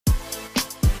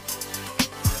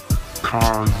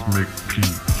Cosmic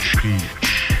Peach.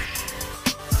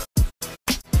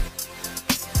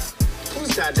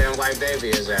 Whose goddamn white baby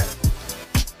is that?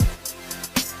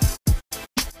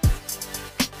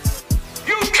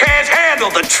 You can't handle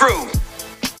the truth!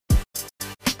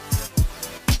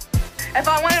 If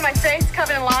I wanted my face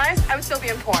covered in lies, I would still be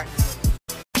in porn.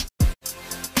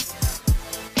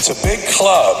 It's a big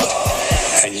club,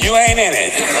 and you ain't in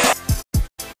it.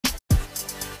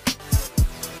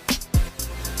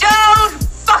 Don't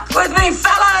fuck with me,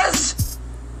 fellas!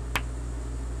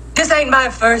 This ain't my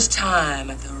first time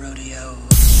at the rodeo.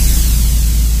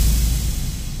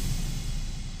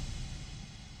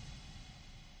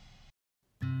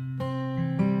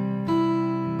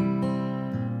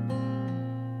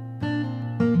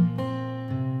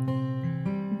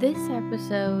 This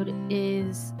episode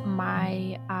is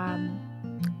my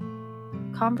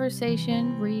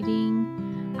conversation reading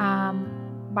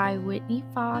by Whitney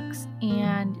Fox,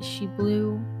 and she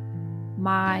blew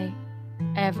my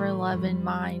ever-loving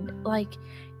mind. Like,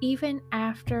 even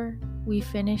after we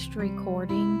finished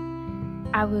recording,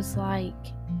 I was like,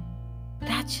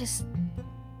 that's just,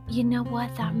 you know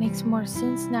what, that makes more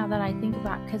sense now that I think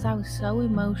about it, because I was so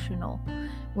emotional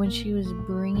when she was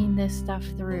bringing this stuff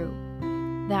through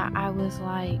that I was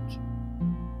like,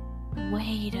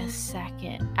 wait a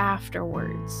second,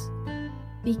 afterwards,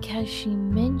 because she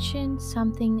mentioned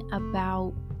something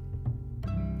about,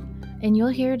 and you'll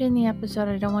hear it in the episode,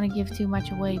 I don't want to give too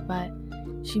much away, but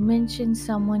she mentioned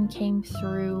someone came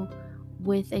through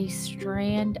with a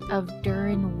strand of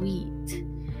durum wheat,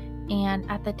 and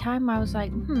at the time I was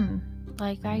like,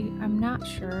 I'm not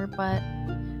sure, but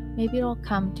maybe it'll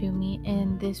come to me.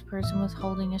 And this person was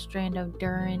holding a strand of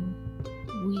durum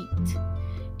wheat,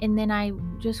 and then I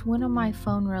just went on my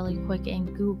phone really quick and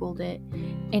Googled it,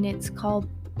 and it's called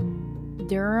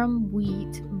durum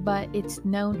wheat, but it's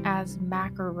known as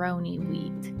macaroni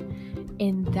wheat,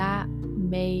 and that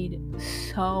made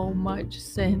so much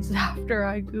sense after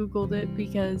I Googled it,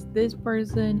 because this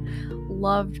person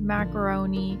loved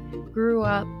macaroni, grew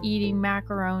up eating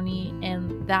macaroni,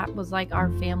 and that was like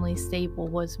our family staple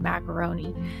was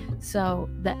macaroni. So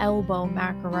the elbow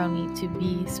macaroni, to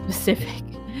be specific.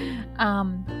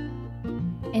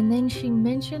 And then she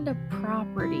mentioned a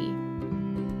property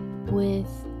with,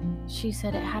 she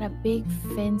said it had a big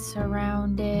fence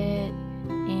around it,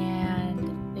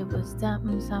 and it was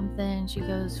something. She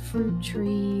goes, fruit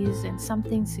trees, and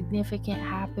something significant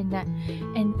happened that,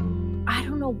 and I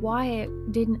don't know why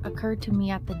it didn't occur to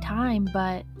me at the time,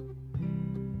 but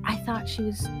I thought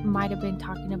she might have been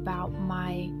talking about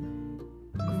my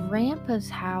grandpa's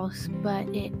house, but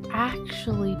it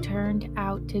actually turned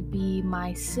out to be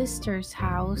my sister's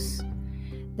house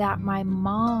that my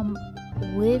mom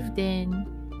lived in,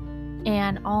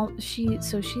 and she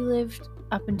lived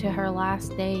up into her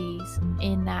last days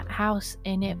in that house,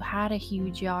 and it had a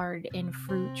huge yard and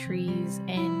fruit trees,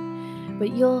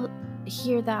 but you'll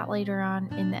hear that later on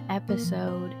in the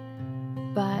episode.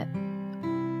 But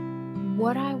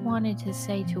what I wanted to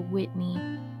say to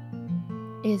Whitney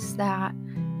is that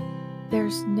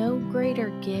there's no greater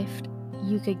gift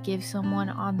you could give someone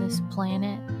on this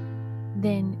planet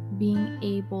than being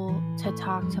able to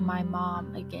talk to my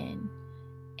mom again,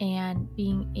 and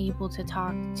being able to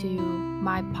talk to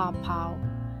my pawpaw.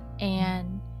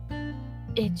 And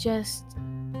it just,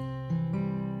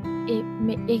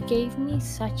 it gave me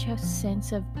such a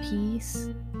sense of peace.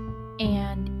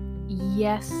 And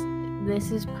yes,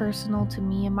 this is personal to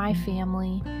me and my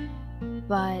family,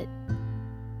 but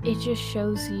it just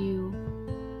shows you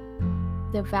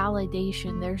the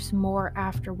validation. There's more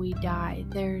after we die.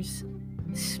 There's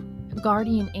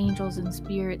guardian angels and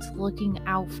spirits looking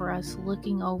out for us,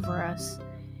 looking over us,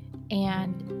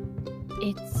 and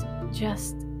it's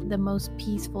just the most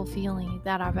peaceful feeling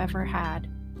that I've ever had.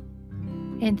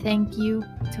 And thank you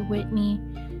to Whitney.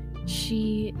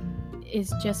 She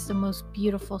is just the most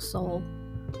beautiful soul.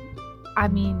 I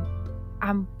mean,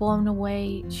 I'm blown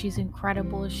away. She's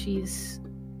incredible. She's,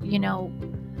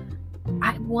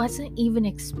 I wasn't even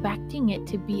expecting it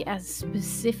to be as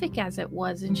specific as it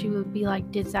was, and she would be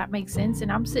like, does that make sense?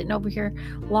 And I'm sitting over here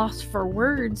lost for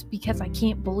words because I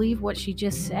can't believe what she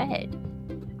just said.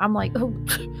 I'm like, oh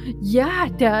yeah,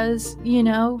 it does,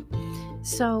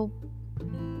 So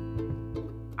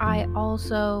I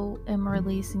also am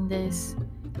releasing this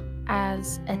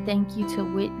as a thank you to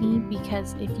Whitney,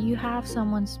 because if you have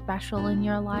someone special in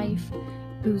your life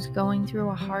who's going through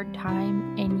a hard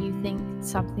time and you think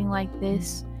something like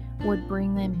this would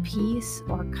bring them peace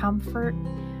or comfort,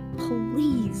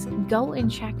 please go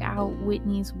and check out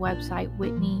Whitney's website,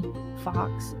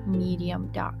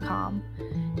 whitneyfoxmedium.com.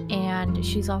 And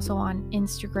she's also on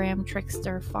Instagram,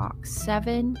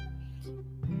 tricksterfox7.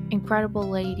 Incredible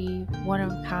lady, one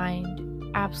of a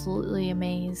kind, absolutely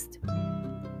amazed.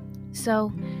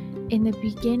 So, in the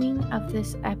beginning of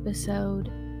this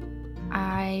episode,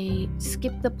 I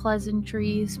skipped the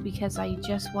pleasantries because I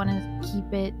just want to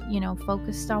keep it,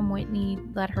 focused on Whitney,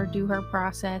 let her do her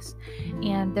process.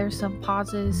 And there's some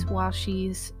pauses while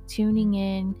she's tuning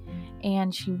in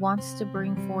and she wants to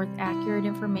bring forth accurate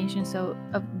information. So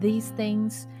these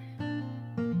things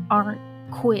aren't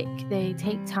quick, they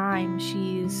take time.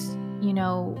 She's,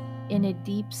 in a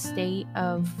deep state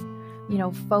of,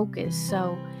 focus.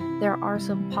 So there are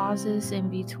some pauses in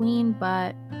between,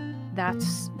 but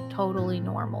that's totally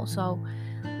normal. So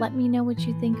let me know what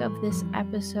you think of this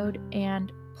episode, and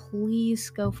please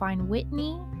go find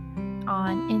Whitney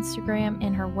on Instagram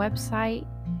and her website.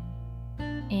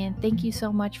 And thank you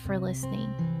so much for listening.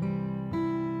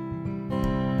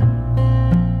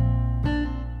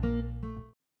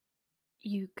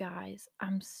 You guys,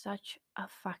 I'm such a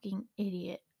fucking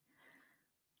idiot.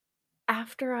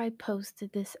 After I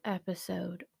posted this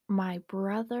episode, my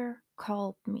brother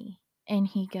called me and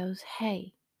he goes,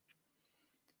 "Hey,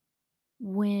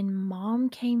 when Mom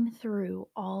came through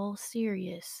all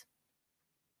serious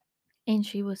and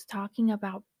she was talking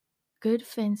about good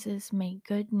fences make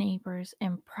good neighbors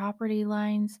and property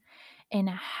lines and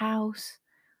a house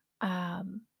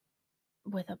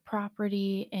with a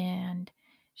property, and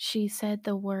she said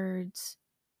the words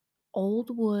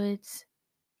old woods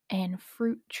and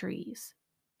fruit trees."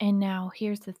 And now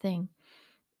here's the thing.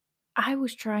 I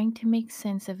was trying to make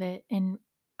sense of it, and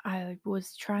I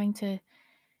was trying to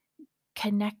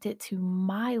connect it to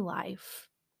my life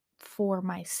for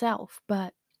myself.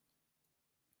 But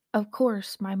of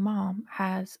course, my mom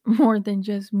has more than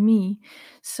just me.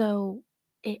 So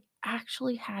it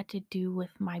actually had to do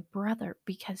with my brother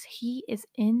because he is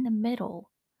in the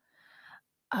middle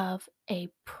of a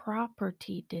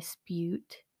property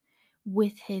dispute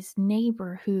with his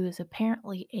neighbor, who is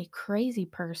apparently a crazy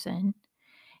person.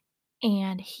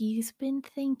 And he's been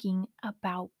thinking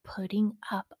about putting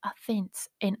up a fence.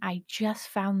 And I just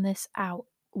found this out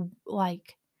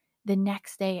like the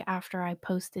next day after I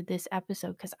posted this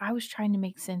episode, because I was trying to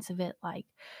make sense of it like,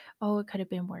 oh, it could have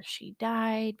been where she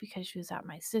died because she was at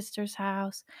my sister's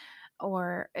house,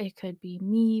 or it could be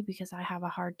me because I have a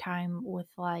hard time with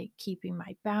like keeping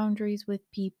my boundaries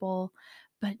with people.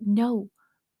 But no,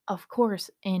 of course,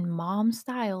 in mom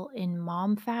style, in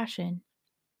mom fashion,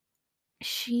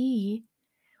 she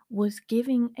was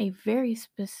giving a very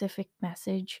specific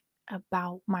message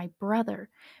about my brother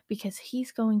because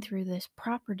he's going through this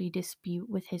property dispute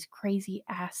with his crazy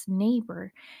ass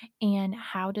neighbor. And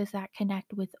how does that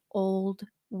connect with old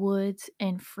woods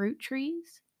and fruit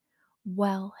trees?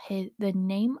 Well, the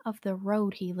name of the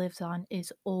road he lives on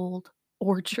is Old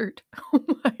Orchard. Oh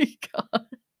my God.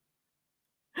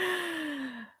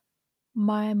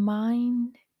 My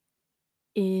mind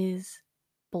is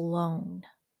blown.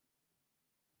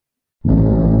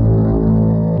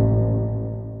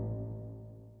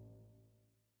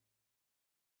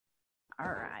 All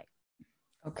right.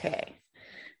 Okay.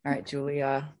 All right,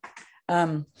 Julia.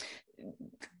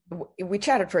 We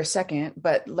chatted for a second,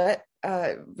 but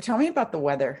tell me about the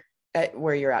weather at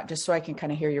where you're at, just so I can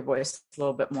kind of hear your voice a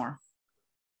little bit more.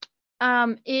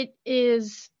 It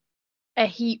is a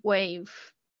heat wave,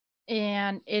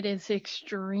 and it is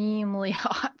extremely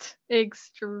hot.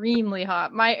 Extremely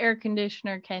hot. My air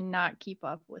conditioner cannot keep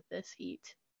up with this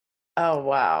heat. Oh,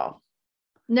 wow.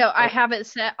 No, I have it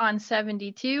set on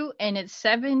 72 and it's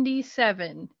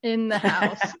 77 in the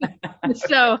house.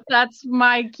 So that's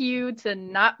my cue to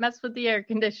not mess with the air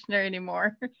conditioner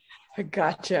anymore.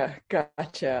 Gotcha.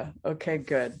 Okay,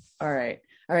 good. All right.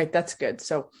 That's good.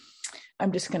 So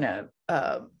I'm just going to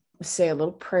say a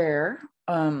little prayer.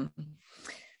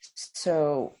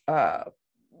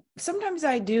 Sometimes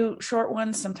I do short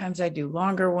ones, sometimes I do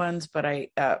longer ones, but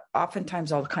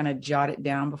oftentimes I'll kind of jot it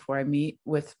down before I meet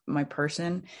with my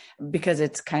person because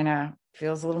it's kind of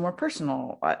feels a little more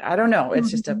personal. I don't know.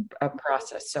 It's just a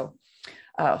process. So,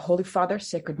 Holy Father,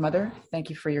 Sacred Mother, thank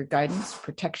you for your guidance,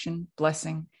 protection,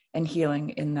 blessing, and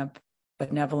healing in the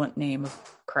benevolent name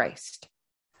of Christ.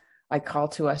 I call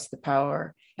to us the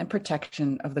power and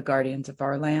protection of the guardians of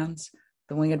our lands,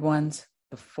 the winged ones,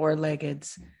 the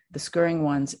four-leggeds, the scurrying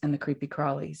ones, and the creepy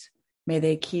crawlies. May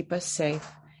they keep us safe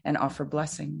and offer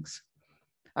blessings.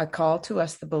 I call to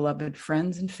us the beloved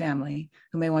friends and family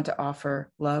who may want to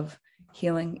offer love,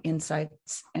 healing,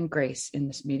 insights, and grace in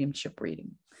this mediumship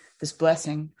reading. This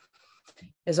blessing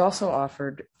is also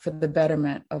offered for the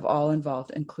betterment of all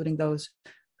involved, including those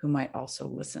who might also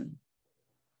listen.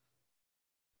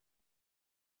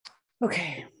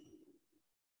 Okay.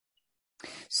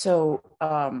 So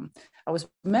I was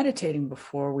meditating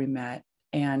before we met,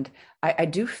 and I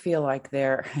do feel like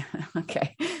there,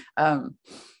 okay.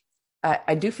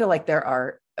 I do feel like there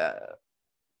are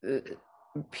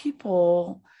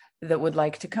people that would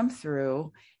like to come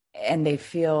through, and it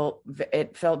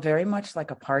felt very much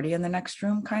like a party in the next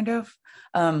room, kind of.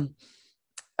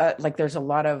 Like there's a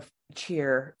lot of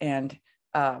cheer and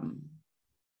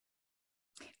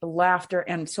laughter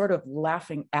and sort of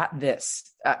laughing at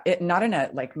this, not in a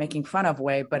like making fun of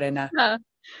way, but in a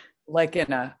like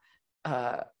in a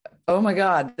oh my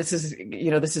God, this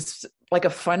is like a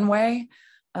fun way.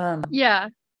 Yeah.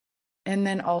 And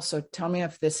then also tell me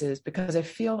if this is, because I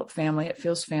feel family, it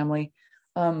feels family.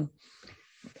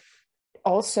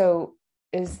 Also,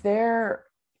 was there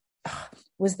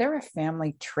a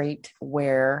family trait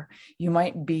where you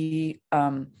might be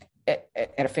at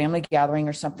a family gathering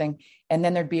or something, and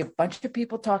then there'd be a bunch of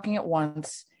people talking at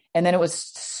once, and then it was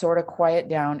sort of quiet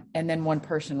down, and then one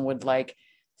person would like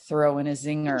throw in a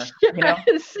zinger, Yes, you know?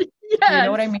 yes. You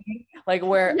know what I mean? Like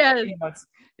where yes.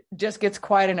 It just gets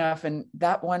quiet enough, and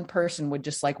that one person would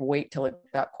just like wait till it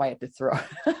got quiet to throw.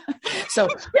 So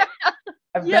yeah.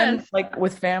 I've been like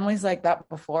with families like that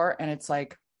before, and it's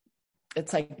like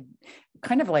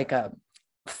kind of like a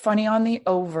funny on the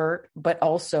overt, but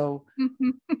also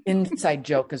inside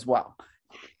joke as well.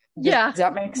 Does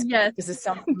that make sense? Yes. Does this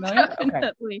sound familiar?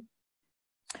 Definitely.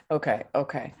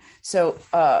 Okay. So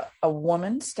a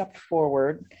woman stepped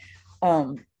forward,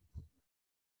 and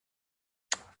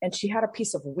she had a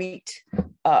piece of wheat,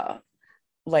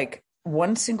 like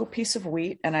one single piece of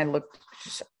wheat, and I looked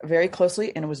very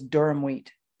closely, and it was durum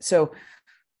wheat. So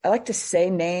I like to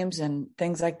say names and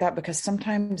things like that, because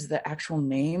sometimes the actual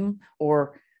name,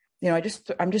 or I'm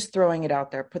just throwing it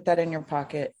out there. Put that in your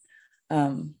pocket.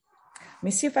 Let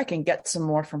me see if I can get some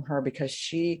more from her, because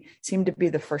she seemed to be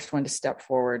the first one to step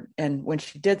forward. And when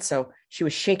she did so, she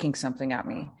was shaking something at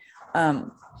me.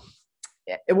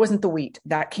 It wasn't the wheat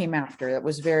that came after. It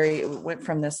went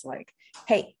from this like,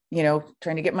 hey,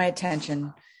 trying to get my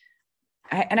attention.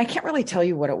 And I can't really tell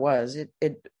you what it was.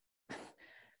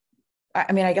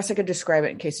 I mean, I guess I could describe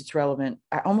it in case it's relevant.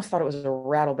 I almost thought it was a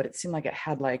rattle, but it seemed like it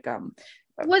had like,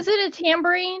 was it a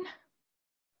tambourine?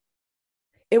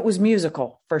 It was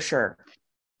musical for sure.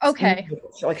 Okay.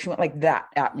 So like she went like that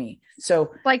at me.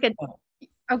 So like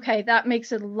okay, that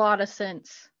makes a lot of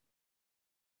sense.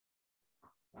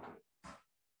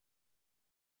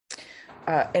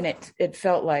 And it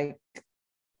felt like,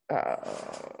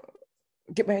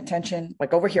 get my attention,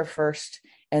 like over here first.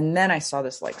 And then I saw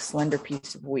this like slender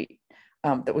piece of wheat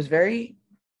that was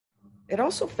it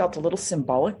also felt a little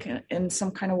symbolic in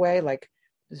some kind of way. Like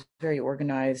it was very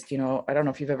organized. I don't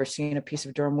know if you've ever seen a piece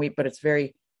of durum wheat, but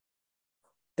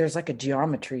there's like a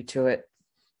geometry to it.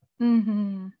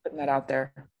 Mm-hmm. Putting that out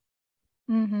there.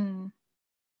 Mm-hmm.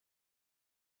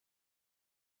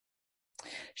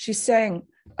 She's saying,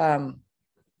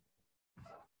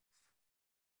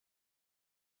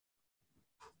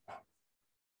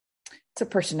 it's a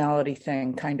personality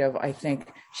thing, kind of. I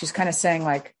think she's kind of saying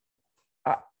like,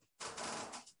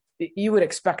 you would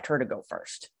expect her to go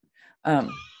first.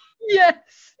 Yes.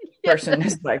 Person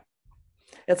is like,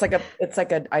 it's like an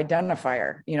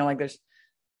identifier, like there's.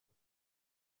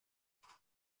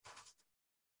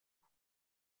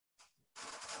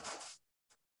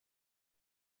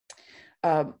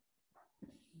 It's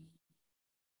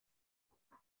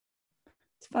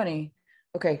funny.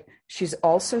 Okay. She's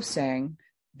also saying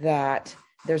that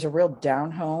there's a real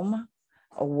down home,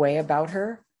 a way about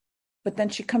her, but then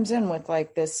she comes in with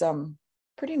like this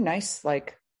pretty nice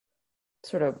like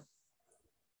sort of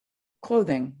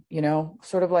clothing,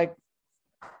 sort of like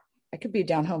I could be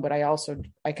down home, but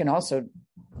I can also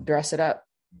dress it up.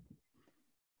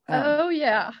 Oh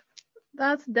yeah,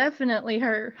 that's definitely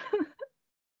her.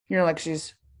 Like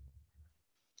she's.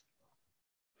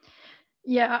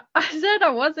 Yeah, I said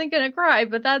I wasn't going to cry,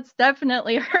 but that's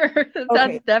definitely her. Okay.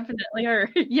 That's definitely her.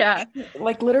 Yeah.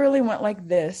 Like literally went like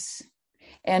this.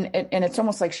 And it's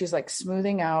almost like she's like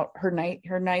smoothing out her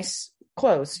nice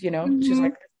clothes, Mm-hmm. She's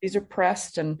like, these are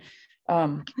pressed. And,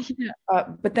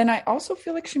 but then I also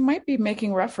feel like she might be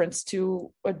making reference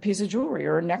to a piece of jewelry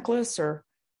or a necklace or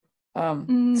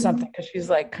something. 'Cause she's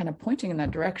like kind of pointing in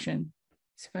that direction.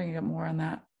 See if I can get more on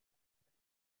that.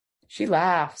 She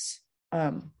laughs.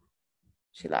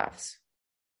 She laughs.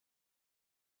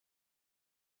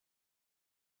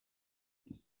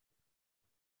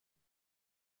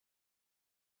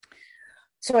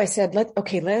 So I said,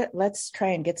 let's try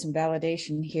and get some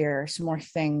validation here, some more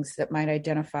things that might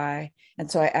identify.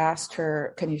 And so I asked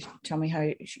her, can you tell me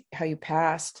how you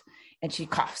passed? And she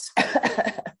coughs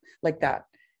like that.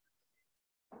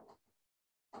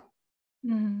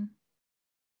 Mm.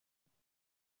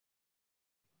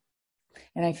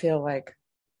 And I feel like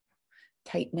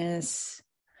tightness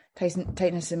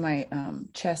in my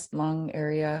chest, lung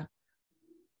area.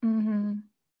 Mm-hmm.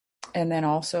 And then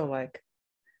also like,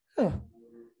 oh,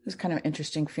 this kind of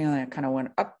interesting feeling. I kind of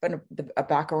went up and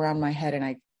back around my head, and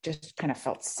I just kind of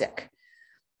felt sick.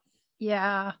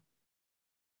 Yeah.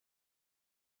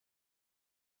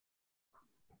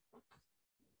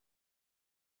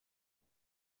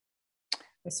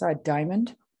 I saw a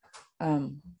diamond.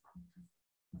 It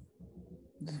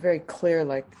was very clear,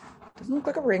 like doesn't look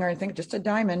like a ring or anything, just a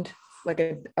diamond, like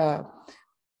a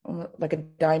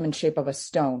diamond shape of a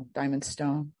stone, diamond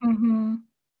stone. Mm-hmm.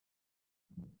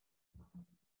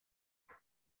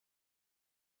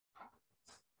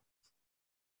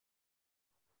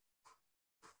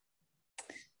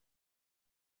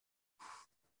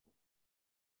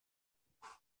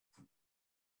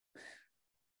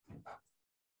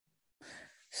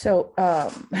 So I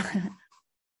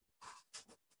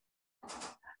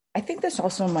think this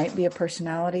also might be a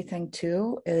personality thing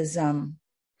too, is and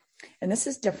this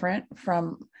is different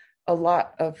from a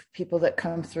lot of people that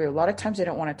come through. A lot of times they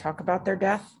don't want to talk about their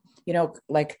death,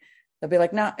 like they'll be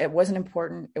like, no, it wasn't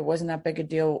important, it wasn't that big a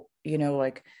deal,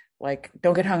 like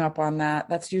don't get hung up on that.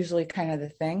 That's usually kind of the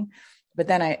thing. But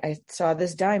then I saw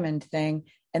this diamond thing,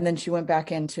 and then she went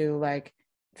back into like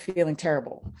feeling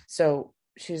terrible. So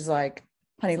she's like,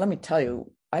 honey, let me tell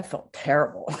you, I felt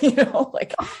terrible,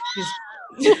 like she's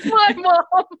My mom.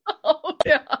 Oh,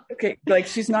 yeah. okay, like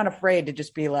she's not afraid to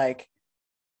just be like,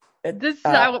 this is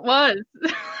how it was.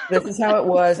 This is how it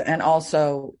was. And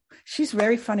also she's a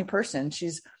very funny person.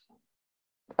 She's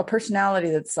a personality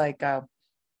that's like I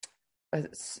don't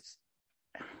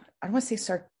want to say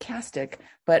sarcastic,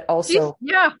 but also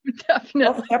definitely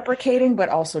self-deprecating, but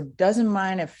also doesn't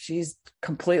mind if she's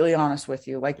completely honest with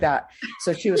you like that.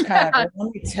 So she was kind of like,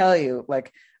 let me tell you,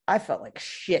 like, I felt like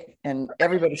shit and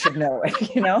everybody should know it,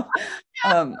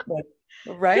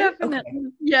 right? Definitely. Okay.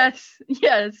 Yes.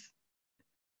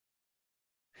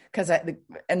 Because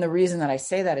the reason that I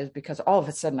say that is because all of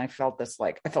a sudden I felt this,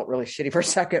 like, I felt really shitty for a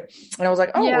second, and I was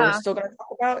like, oh, we're still going to talk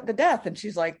about the death. And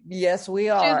she's like, yes, we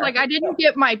are. She's like, I didn't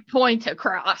get my point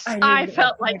across. I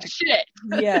felt like shit.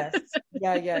 Yes.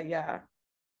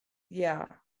 Yeah.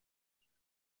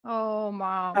 Oh,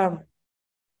 Mom.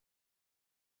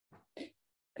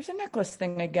 There's a necklace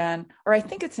thing again, or I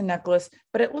think it's a necklace,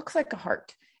 but it looks like a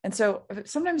heart. And so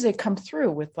sometimes they come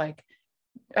through with like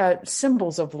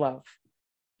symbols of love.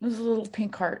 It was a little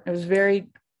pink heart. It was very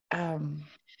that's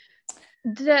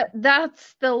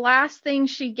the last thing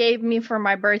she gave me for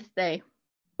my birthday. It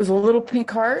was a little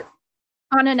pink heart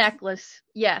on a necklace.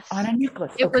 Yes, on a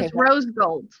necklace. It was rose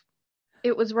gold.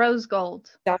 It was rose gold.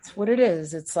 That's what it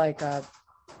is. It's like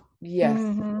yes.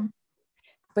 Mm-hmm.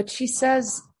 But she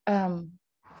says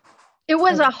it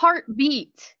was a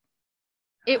heartbeat.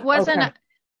 It wasn't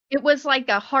it was like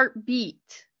a heartbeat.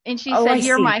 And she said,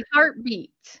 you're my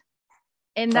heartbeat.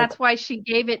 And that's why she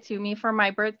gave it to me for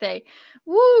my birthday.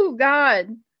 Woo, God.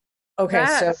 Okay,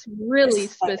 that's so really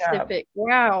specific.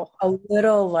 Wow. A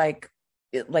little like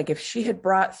if she had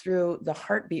brought through the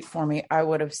heartbeat for me, I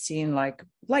would have seen like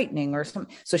lightning or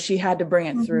something. So she had to bring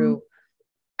it through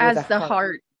as the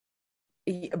heart.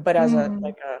 But as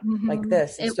like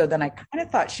this. And so then I kind of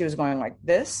thought she was going like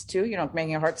this too,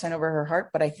 making a heart sign over her heart.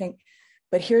 But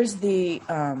here's the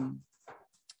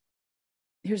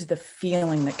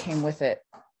feeling that came with it.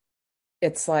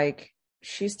 It's like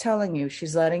she's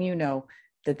letting you know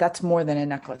that that's more than a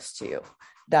necklace to you.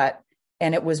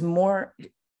 And it was more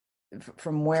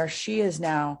from where she is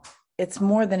now, it's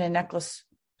more than a necklace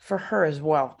for her as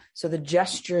well. So the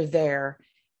gesture there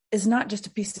is not just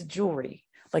a piece of jewelry.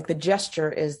 Like the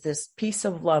gesture is this piece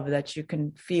of love that you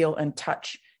can feel and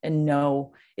touch and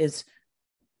know is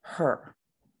her.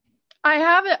 I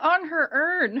have it on her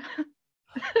urn.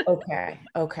 Okay.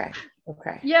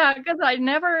 Yeah, because I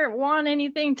never want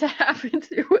anything to happen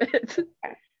to it.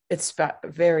 It's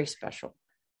very special.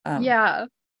 Yeah.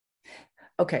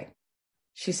 Okay.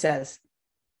 She says,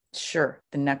 sure,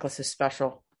 the necklace is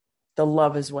special. The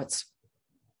love is what's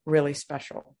really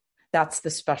special. That's the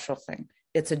special thing.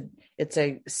 It's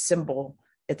a symbol.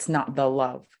 It's not the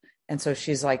love. And so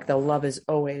she's like, the love is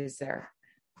always there.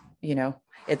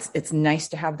 It's nice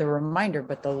to have the reminder,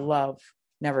 but the love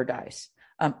never dies.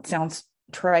 Sounds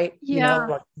trite,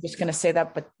 I'm just going to say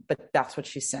that, but that's what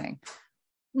she's saying.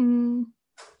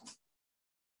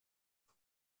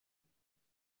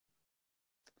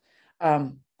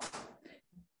 um,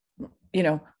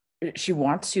 she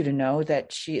wants you to know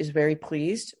that she is very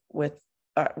pleased with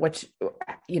how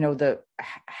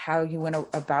you went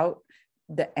about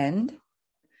the end.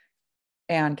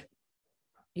 And,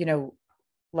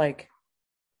 like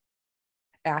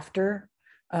after,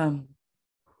 I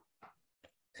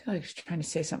feel like she's trying to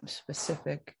say something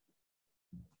specific,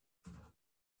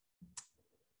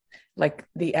 like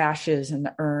the ashes and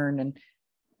the urn. And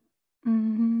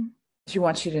she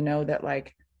wants you to know that,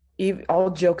 like, all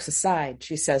jokes aside,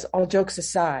 she says, all jokes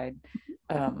aside,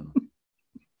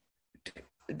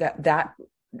 that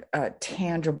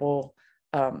tangible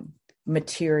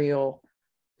material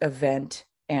event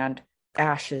and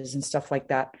ashes and stuff like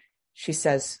that. She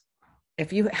says,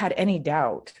 if you had any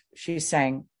doubt, she's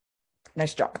saying,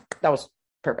 nice job. That was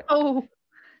perfect. Oh,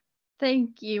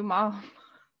 thank you, Mom.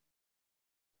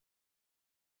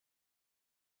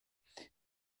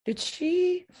 Did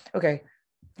she? Okay.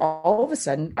 All of a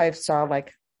sudden, I saw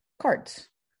like cards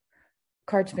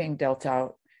being dealt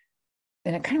out.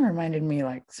 And it kind of reminded me,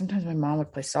 like, sometimes my mom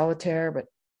would play solitaire, but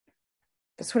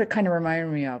that's what it kind of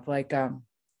reminded me of. Like,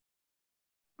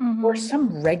 or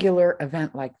some regular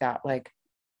event like that, like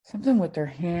something with their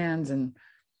hands. And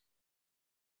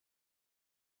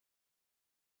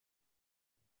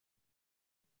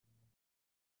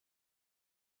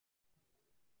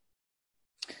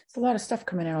it's a lot of stuff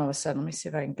coming in all of a sudden. Let me see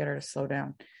if I can get her to slow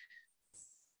down.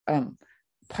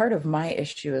 Part of my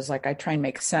issue is, like, I try and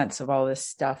make sense of all this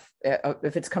stuff.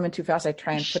 If it's coming too fast, I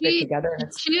try and put it together. And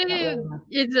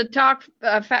it's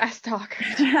a fast talker.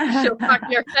 She'll knock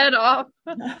your head off.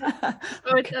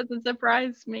 So it doesn't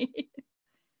surprise me.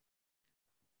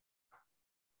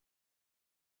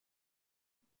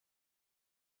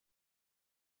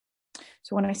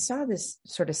 So when I saw this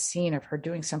sort of scene of her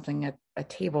doing something at a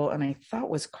table, and I thought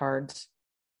was cards,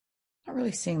 not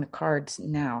really seeing the cards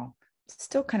now,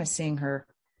 still kind of seeing her.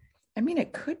 I mean,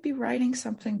 it could be writing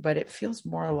something, but it feels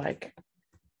more like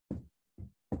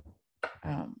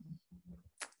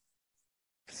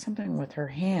something with her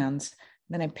hands.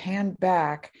 And then I panned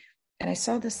back and I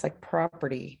saw this like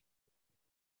property.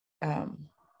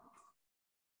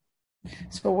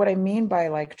 So what I mean by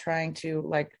like trying to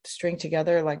like string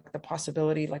together like the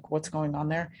possibility, like what's going on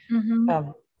there,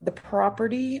 the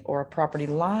property or a property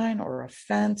line or a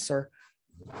fence or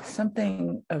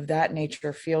something of that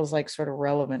nature feels like sort of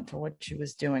relevant to what she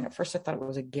was doing. At first I thought it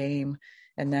was a game,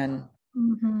 and then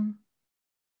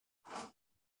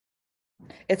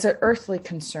it's an earthly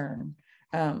concern.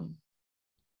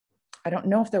 I don't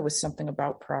know if there was something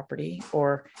about property,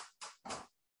 or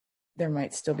there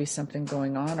might still be something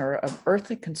going on, or an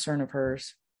earthly concern of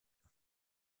hers.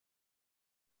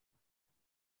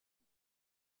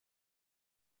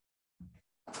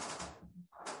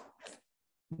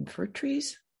 Fruit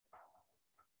trees.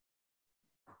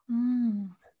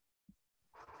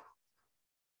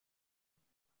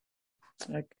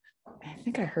 Like, I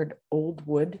think I heard old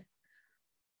wood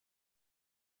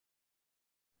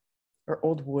or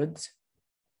old woods.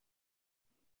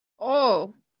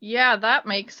 Oh, yeah, that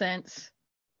makes sense.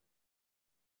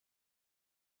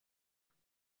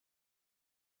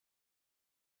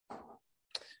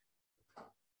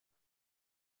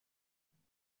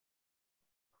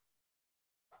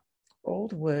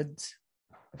 Old woods,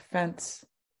 a fence.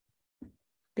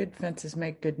 Good fences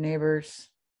make good neighbors.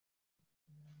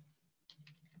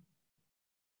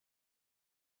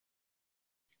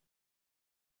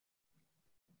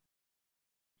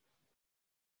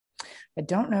 I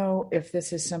don't know if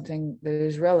this is something that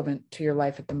is relevant to your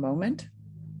life at the moment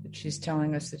that she's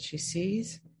telling us that she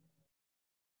sees.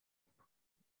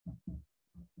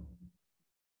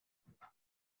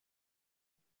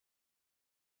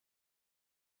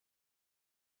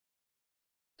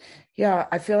 Yeah,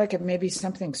 I feel like it may be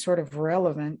something sort of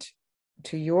relevant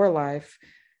to your life,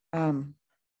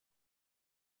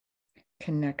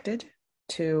 connected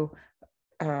to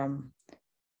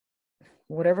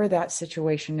whatever that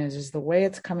situation is the way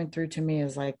it's coming through to me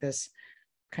is like this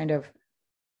kind of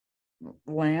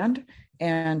land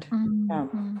and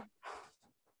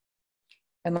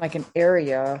like an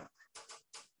area,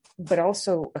 but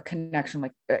also a connection.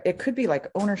 Like it could be like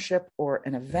ownership or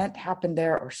an event happened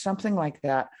there or something like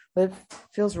that, but it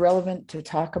feels relevant to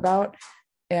talk about.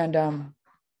 And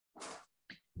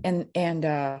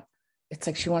it's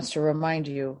like she wants to remind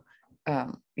you,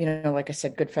 like I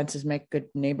said, good fences make good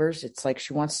neighbors. It's like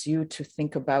she wants you to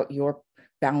think about your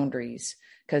boundaries,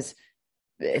 because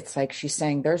it's like she's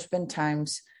saying there's been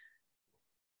times.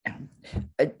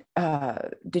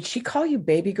 Did she call you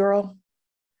baby girl?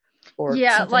 Or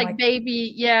yeah, like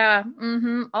baby. Yeah.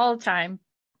 All the time.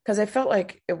 Because I felt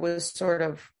like it was sort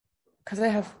of, because I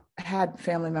have had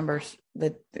family members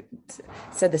that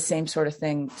said the same sort of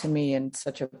thing to me in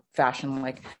such a fashion,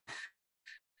 like,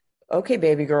 okay,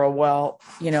 baby girl, well,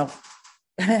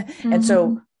 and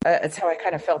so it's how I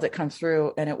kind of felt it come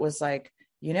through. And it was like,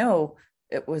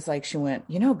 it was like she went,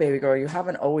 baby girl, you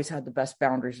haven't always had the best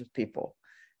boundaries with people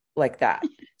like that.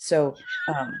 So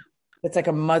it's like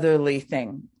a motherly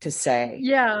thing to say.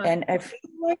 Yeah. And I feel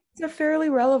like it's a fairly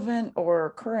relevant or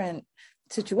current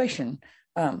situation.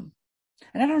 And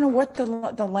I don't know what the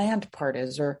land part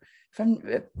is, or if I'm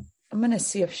going to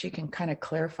see if she can kind of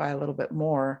clarify a little bit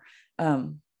more.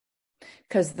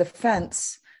 Because the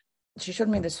fence, she showed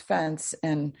me this fence,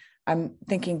 and I'm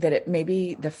thinking that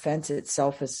maybe the fence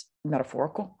itself is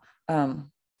metaphorical,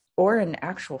 or an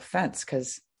actual fence.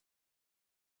 Because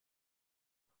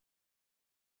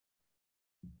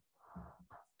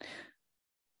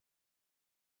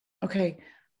okay,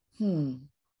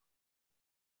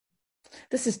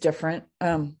 this is different.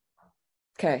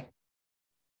 Okay,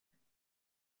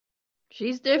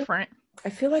 she's different. I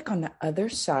feel like on the other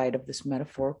side of this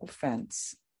metaphorical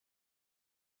fence,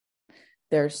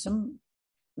 there's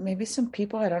maybe some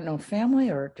people, I don't know, family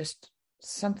or just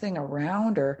something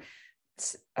around, or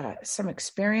some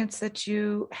experience that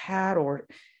you had, or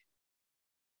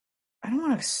I don't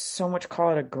want to so much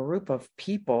call it a group of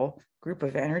people, group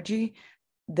of energy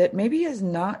that maybe is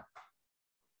not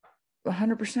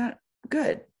 100%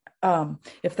 good,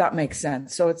 if that makes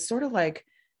sense. So it's sort of like,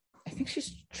 I think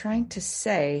she's trying to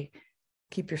say,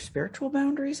 keep your spiritual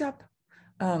boundaries up.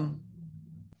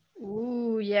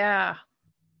 Ooh, yeah.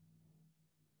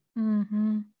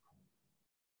 Because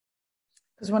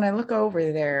when I look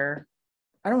over there,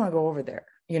 I don't want to go over there,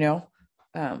 and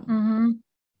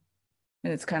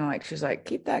it's kind of like, she's like,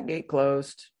 keep that gate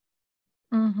closed.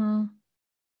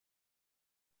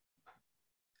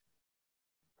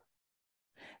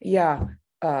 Yeah.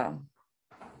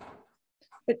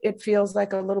 It feels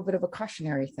like a little bit of a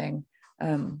cautionary thing.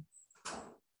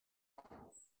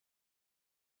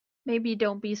 Maybe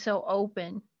don't be so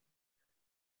open.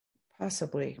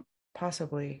 Possibly. I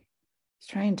was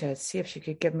trying to see if she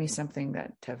could give me something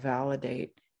to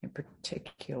validate in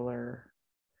particular.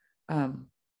 I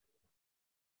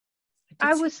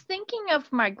was thinking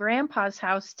of my grandpa's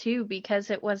house too, because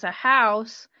it was a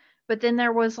house, but then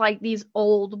there was like these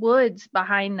old woods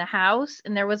behind the house,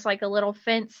 and there was like a little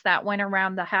fence that went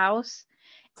around the house,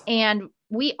 and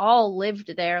we all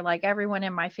lived there. Like everyone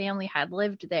in my family had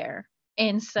lived there.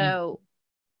 And so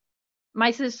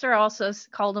my sister also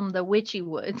called them the witchy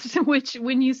woods, which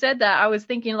when you said that, I was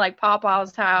thinking like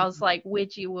Papa's house, like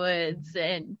witchy woods.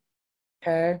 And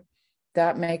okay,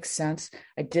 that makes sense.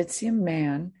 I did see a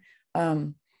man,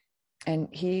 and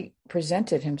he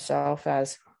presented himself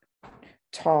as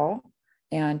tall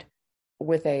and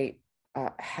with a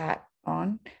hat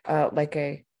on, like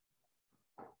a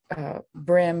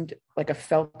brimmed, like a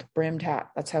felt brimmed hat.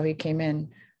 That's how he came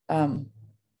in.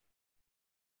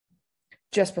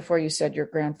 Just before you said your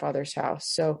grandfather's house.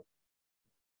 So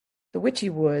the witchy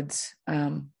woods,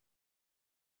 I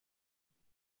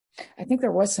think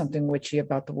there was something witchy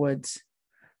about the woods.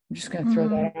 I'm just going to throw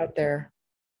that out there.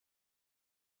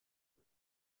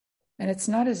 And it's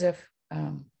not as if,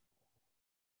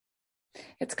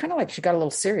 it's kind of like she got a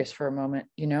little serious for a moment,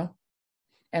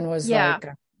 and was like,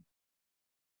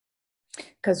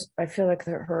 because I feel like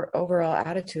her overall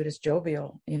attitude is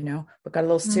jovial, but got a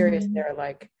little serious there,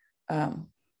 like,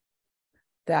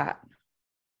 that.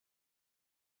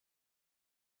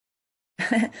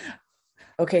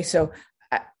 Okay, so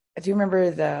do you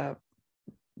remember the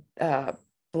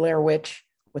Blair Witch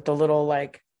with the little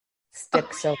like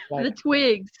sticks of like the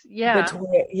twigs? Yeah.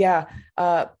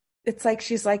 It's like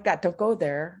she's like that. Don't go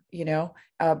there,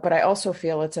 but I also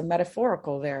feel it's a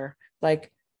metaphorical there.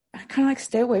 Like, I kind of like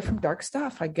stay away from dark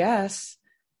stuff, I guess.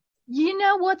 You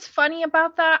know what's funny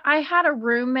about that? I had a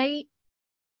roommate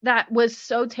that was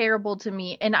so terrible to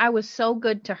me, and I was so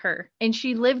good to her. And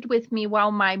she lived with me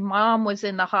while my mom was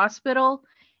in the hospital,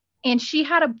 and she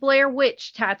had a Blair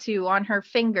Witch tattoo on her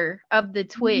finger of the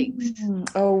twigs.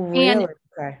 Oh, really? And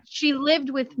okay. She lived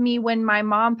with me when my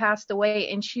mom passed away,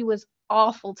 and she was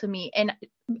awful to me. And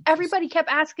everybody kept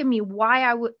asking me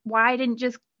why I didn't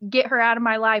just get her out of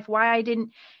my life, why I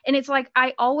didn't. And it's like,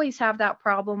 I always have that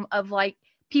problem of like,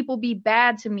 people be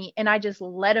bad to me and I just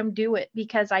let them do it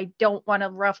because I don't want to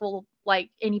ruffle like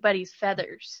anybody's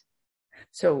feathers.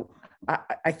 So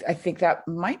I think that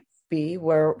might be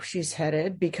where she's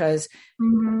headed, because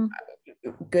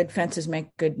good fences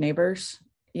make good neighbors,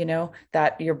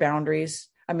 that your boundaries.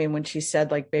 I mean, when she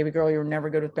said like, baby girl, you're never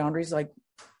good with boundaries, like,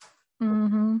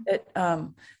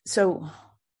 so let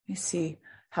me see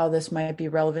how this might be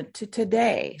relevant to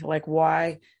today. Like,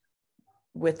 why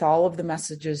with all of the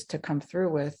messages to come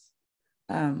through with,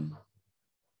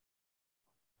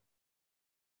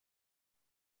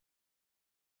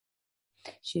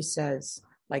 she says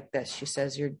like this, she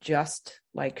says, you're just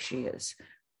like she is,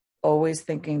 always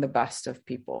thinking the best of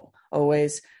people,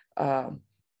 always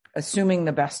assuming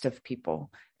the best of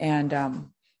people. And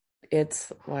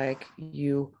it's like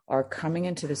you are coming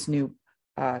into this new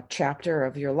chapter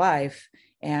of your life,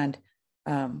 and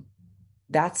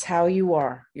that's how you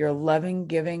are. You're a loving,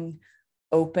 giving,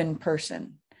 open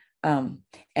person. And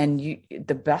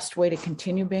the best way to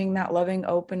continue being that loving,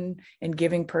 open, and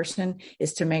giving person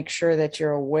is to make sure that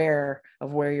you're aware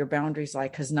of where your boundaries lie,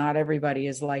 because not everybody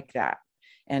is like that.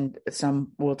 And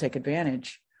some will take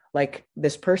advantage, like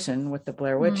this person with the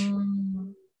Blair Witch.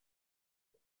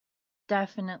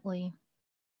 Definitely.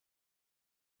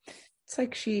 It's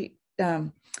like she,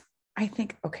 I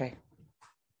think, okay,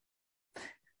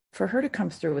 for her to come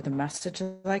through with a message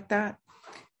like that,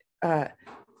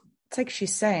 it's like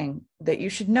she's saying that you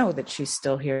should know that she's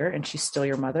still here, and she's still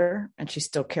your mother, and she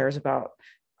still cares about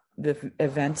the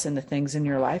events and the things in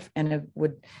your life, and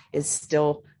is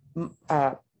still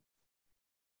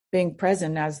being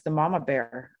present as the mama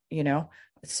bear, you know?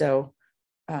 So,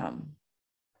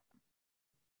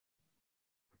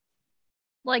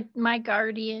 like my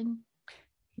guardian.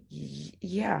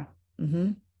 Yeah.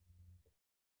 Mm-hmm.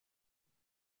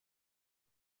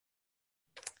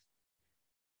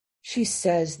 She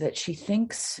says that she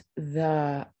thinks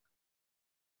the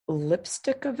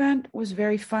lipstick event was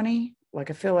very funny. Like,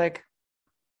 I feel like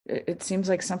it seems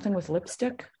like something with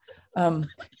lipstick.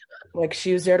 Like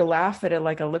she was there to laugh at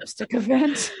like a lipstick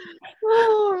event.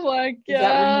 Oh my God. Does that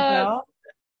ring a bell?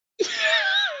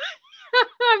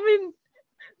 I mean,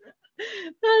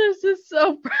 that is just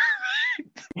so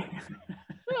perfect.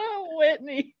 Oh,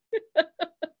 Whitney.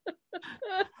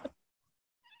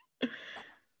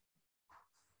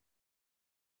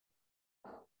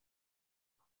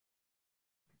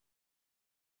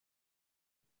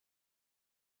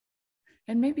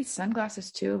 And maybe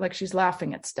sunglasses too. Like she's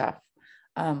laughing at stuff.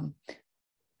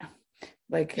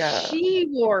 She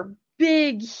wore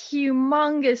big,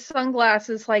 humongous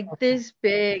sunglasses, like this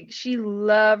big. She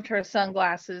loved her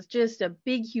sunglasses, just a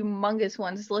big, humongous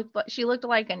ones. She looked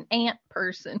like an ant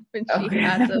person when she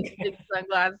had those big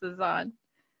sunglasses on.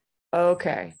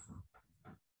 Okay.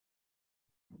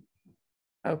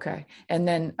 And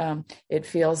then it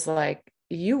feels like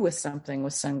you with something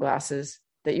with sunglasses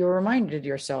that you reminded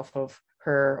yourself of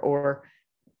her, or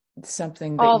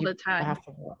something that all you the time have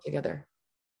to work together.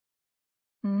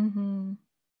 Mm-hmm.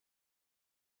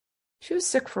 She was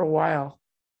sick for a while.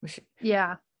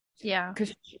 Yeah.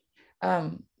 Because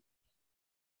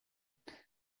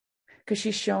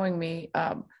she's showing me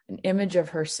an image of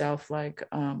herself like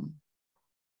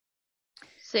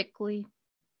sickly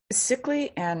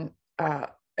and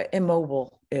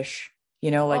immobile-ish,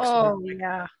 you know, like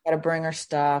yeah, gotta bring her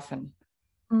stuff and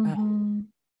mm-hmm.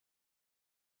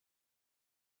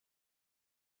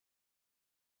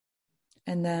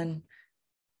 And then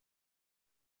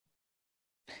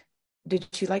did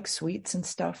she like sweets and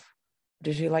stuff?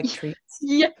 Did she like treats?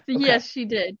 Yes, okay. Yes,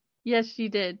 she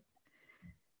did.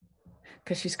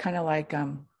 Because she's kind of like,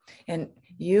 and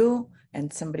you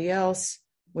and somebody else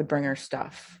would bring her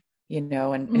stuff, you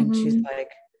know, and she's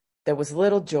like, there was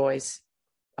little joys.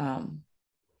 And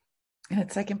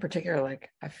it's like in particular, like,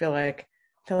 I feel like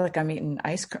I'm eating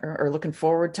ice cream or looking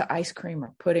forward to ice cream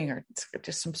or pudding or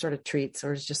just some sort of treats,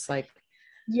 or it's just like,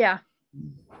 yeah.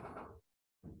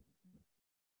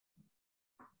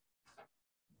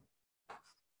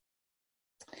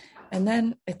 And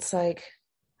then it's like,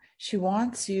 she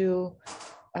wants to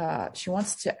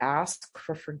ask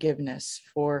for forgiveness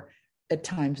for at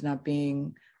times not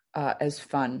being as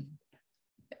fun,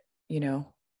 you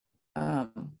know.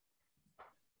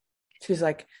 She's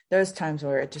like, there's times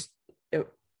where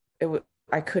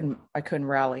I couldn't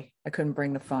rally. I couldn't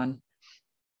bring the fun.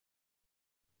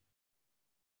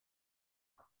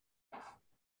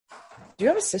 Do you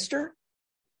have a sister?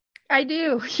 I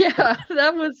do. Yeah,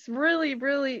 that was really,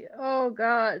 really, oh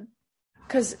God.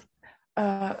 Because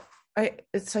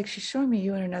it's like she's showing me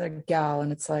you and another gal,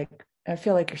 and it's like, I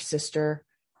feel like your sister.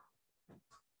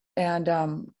 And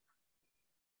this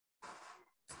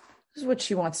is what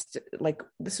she wants to, like,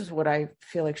 this is what I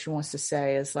feel like she wants to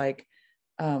say is like,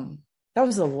 that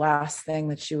was the last thing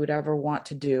that she would ever want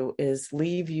to do, is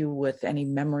leave you with any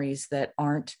memories that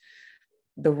aren't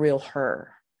the real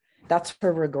her. That's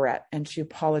her regret. And she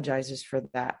apologizes for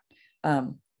that.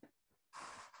 And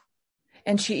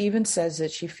she even says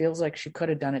that she feels like she could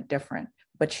have done it different,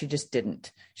 but she just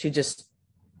didn't. She didn't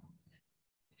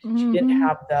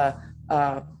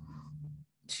have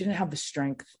she didn't have the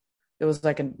strength. It was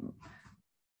like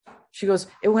she goes,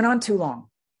 it went on too long.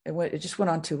 It just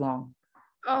went on too long.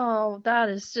 Oh, that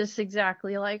is just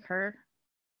exactly like her.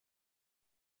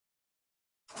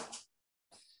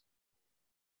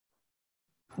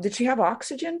 Did she have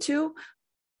oxygen too?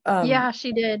 Yeah,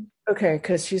 she did. Okay,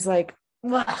 because she's like,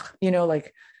 you know,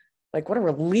 like what a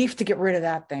relief to get rid of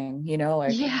that thing, you know,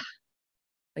 like, yeah,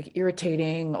 like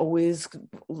irritating, always,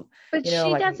 but you know,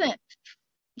 she like, doesn't.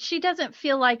 She doesn't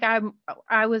feel like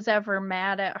I was ever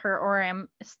mad at her or am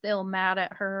still mad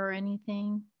at her or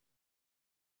anything.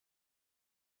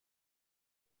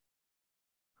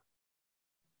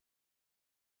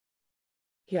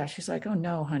 yeah, she's like, oh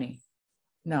no, honey,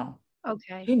 no.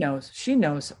 Okay. She knows. She's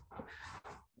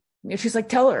like,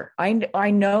 tell her,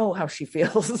 I know how she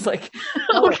feels. It's like,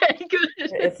 okay, good.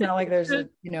 It's not like there's a,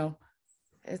 you know,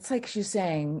 it's like she's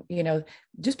saying, you know,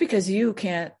 just because you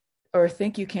can't or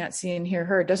think you can't see and hear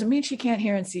her doesn't mean she can't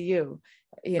hear and see you,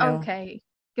 you know. Okay,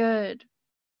 good.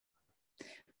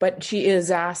 But she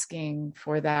is asking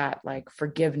for that, like,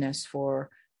 forgiveness for,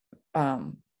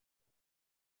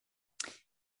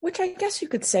 which I guess you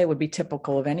could say would be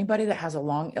typical of anybody that has a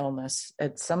long illness.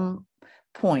 At some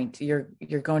point, you're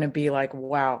going to be like,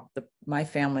 wow, my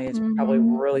family is probably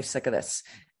really sick of this.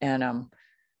 And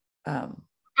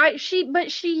she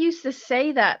used to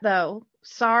say that though.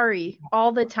 Sorry,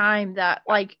 all the time, that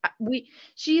like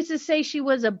she used to say she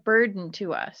was a burden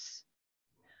to us.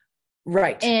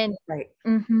 Right. And right.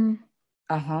 Mm-hmm.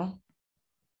 Uh-huh.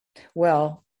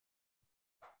 Well,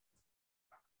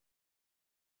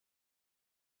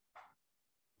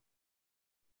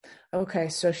 okay,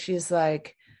 so she's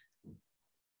like,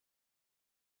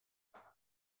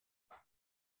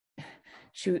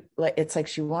 it's like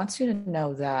she wants you to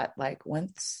know that, like,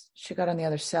 once she got on the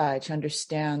other side, she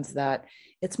understands that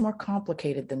it's more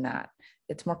complicated than that.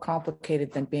 It's more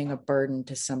complicated than being a burden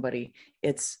to somebody.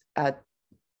 It's I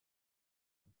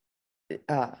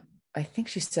think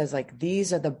she says, like,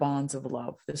 these are the bonds of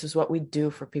love. This is what we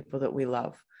do for people that we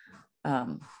love.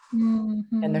 And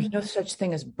there's no such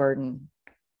thing as burden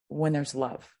when there's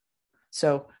love.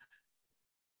 So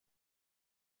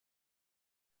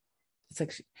it's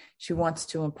like she wants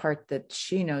to impart that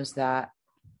she knows that.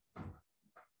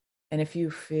 And if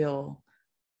you feel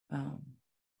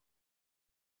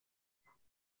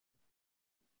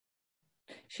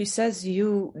she says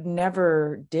you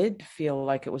never did feel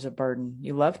like it was a burden.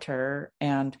 You loved her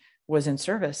and was in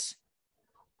service.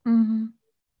 Mm-hmm.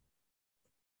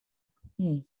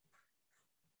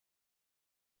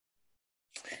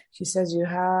 She says you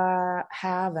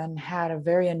have and had a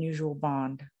very unusual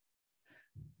bond.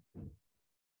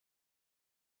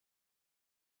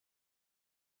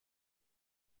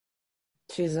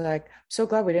 She's like, so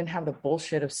glad we didn't have the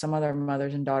bullshit of some other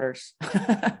mothers and daughters.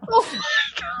 Oh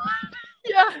my God.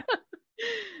 Yeah.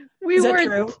 Is that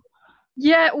true?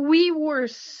 Yeah, we were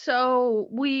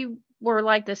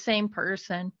like the same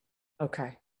person.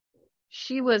 Okay.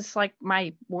 She was like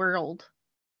my world.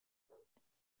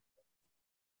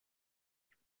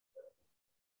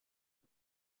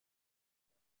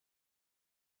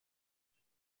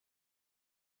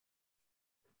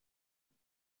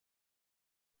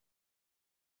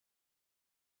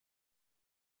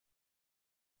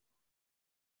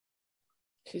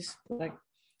 She's like, I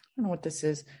don't know what this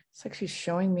is. It's like she's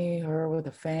showing me her with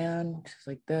a fan. She's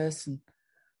like this. And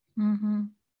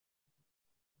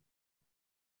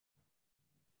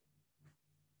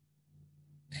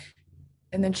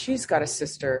and then she's got a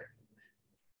sister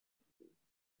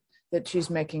that she's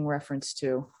making reference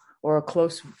to, or a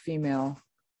close female.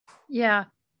 Yeah.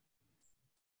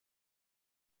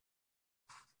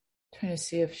 Trying to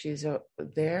see if she's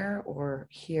there or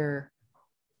here.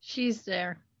 She's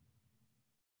there.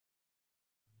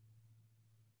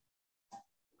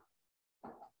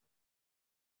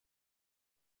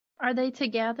 Are they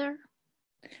together?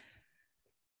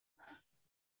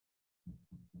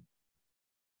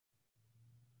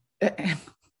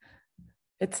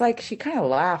 It's like she kind of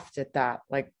laughed at that.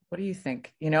 Like, what do you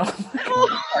think? You know?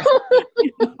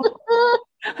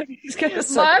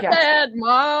 My bad,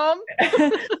 Mom.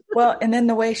 Well, and then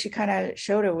the way she kind of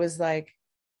showed it was like,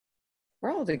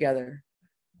 we're all together.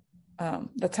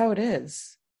 That's how it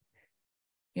is.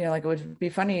 You know, like, it would be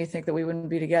funny to think that we wouldn't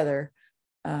be together.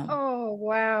 Oh,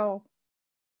 wow.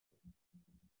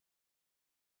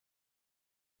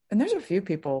 And there's a few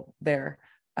people there.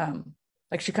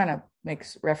 Like, she kind of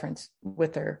makes reference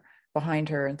with her behind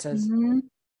her and says,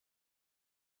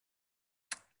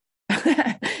 and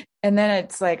then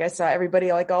it's like, I saw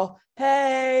everybody like, all,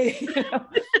 hey, you know?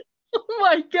 Oh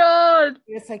my God.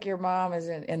 It's like your mom is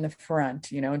in the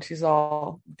front, you know, and she's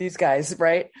all these guys,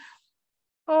 right?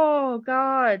 Oh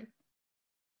God.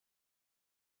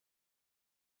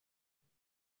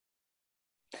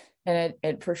 And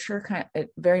it for sure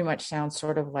it very much sounds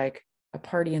sort of like a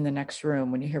party in the next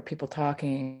room when you hear people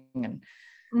talking and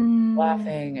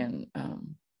laughing and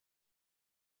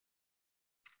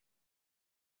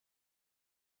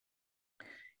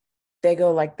they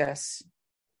go like this.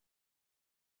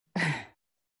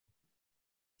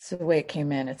 So the way it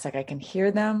came in, it's like I can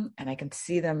hear them and I can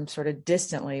see them sort of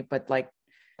distantly, but like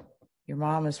your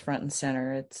mom is front and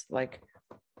center. It's like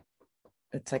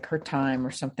her time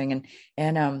or something.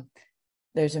 And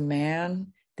there's a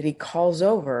man that he calls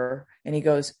over and he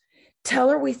goes, "Tell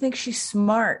her we think she's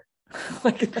smart."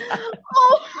 Like that.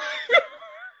 Oh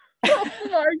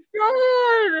my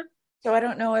God. So I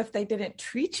don't know if they didn't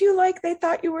treat you like they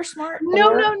thought you were smart.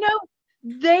 No.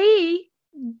 They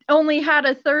only had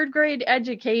a 3rd grade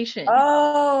education.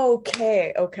 Oh,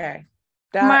 okay.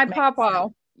 My papa.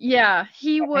 Yeah,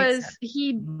 he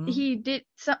did.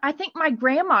 So I think my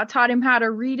grandma taught him how to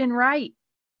read and write.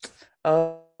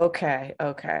 Oh, okay.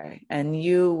 And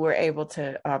you were able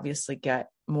to obviously get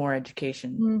more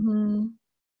education. Mm-hmm.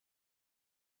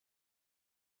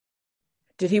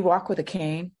 Did he walk with a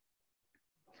cane?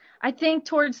 I think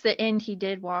towards the end he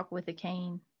did walk with a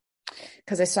cane.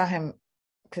 Because I saw him,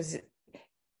 because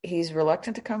he's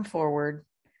reluctant to come forward.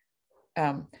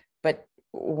 But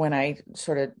when I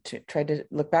sort of tried to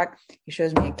look back, he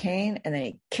shows me a cane and then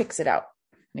he kicks it out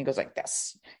and he goes like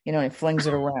this, and he flings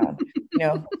it around,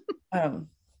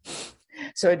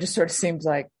 so it just sort of seems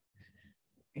like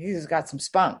he's got some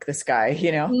spunk, this guy,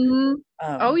 Mm-hmm.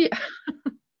 Oh yeah.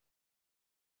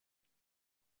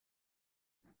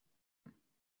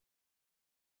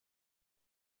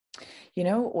 You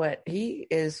know what? He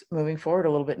is moving forward a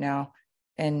little bit now.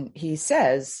 And he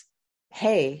says,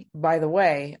 "Hey, by the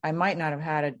way, I might not have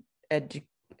had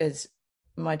as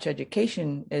much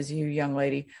education as you, young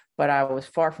lady, but I was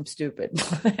far from stupid."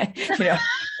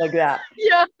 Like that.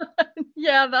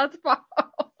 Yeah, that's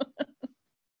powerful.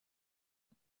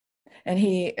 And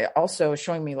he also is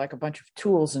showing me like a bunch of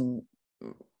tools and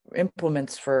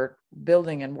implements for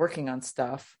building and working on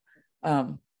stuff.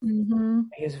 Mm-hmm.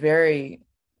 He is very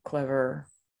clever.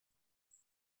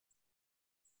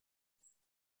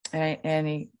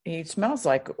 And he smells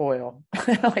like oil,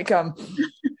 like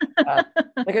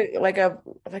like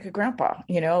a grandpa,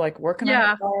 like working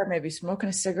on a car, maybe smoking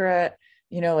a cigarette,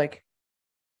 like.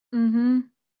 Mm-hmm.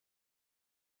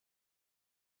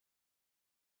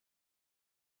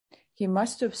 He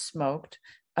must have smoked.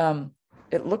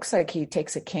 It looks like he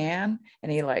takes a can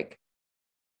and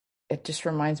it just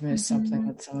reminds me of something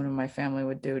that someone in my family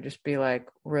would do. Just be like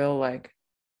real, like.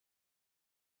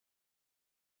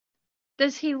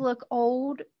 Does he look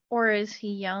old or is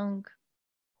he young?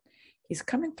 He's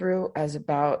coming through as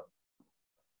about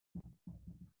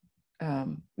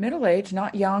middle age,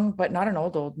 not young, but not an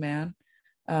old man.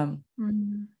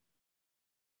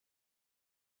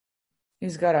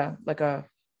 He's got a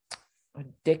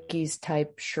Dickies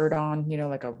type shirt on,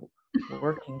 like a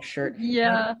working shirt.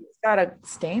 Yeah. He's got a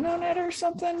stain on it or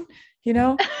something,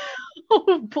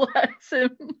 Oh, bless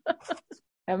him.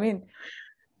 I mean,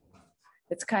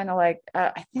 it's kind of like,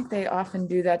 I think they often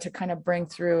do that to kind of bring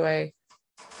through a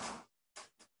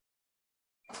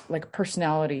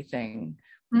personality thing,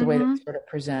 the way they sort of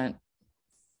present.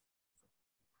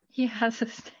 He has a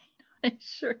stain on his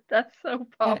shirt. That's so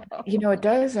powerful. It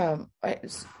does.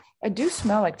 I do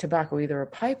smell like tobacco, either a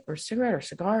pipe or cigarette or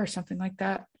cigar or something like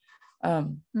that.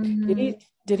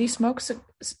 Did he smoke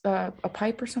a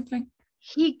pipe or something?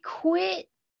 He quit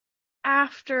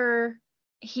after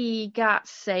he got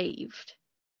saved.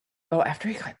 Oh, after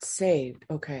he got saved.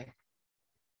 Okay.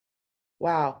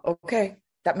 Wow. Okay.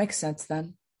 That makes sense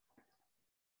then.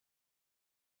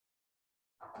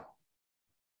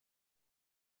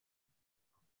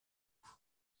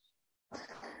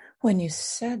 When you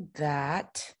said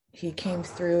that, he came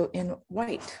through in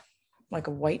white, like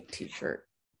a white t-shirt.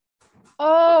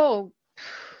 Oh,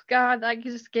 God, that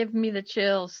just gave me the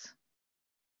chills.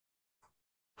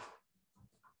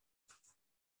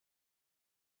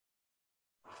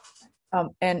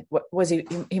 And what was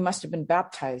he must have been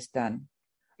baptized then,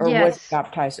 or yes. was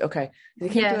baptized? Okay, he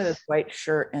came through in this white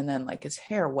shirt and then like his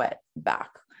hair wet back,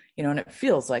 and it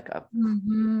feels like a.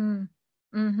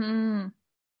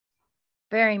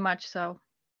 Very much so.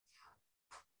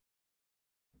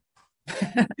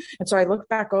 And so I looked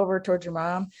back over towards your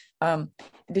mom.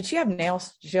 Did she have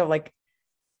nails? Did she have like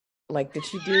did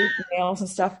she do nails and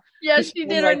stuff? Yeah, she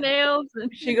did her nails.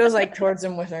 She goes like towards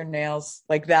him with her nails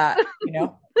like that,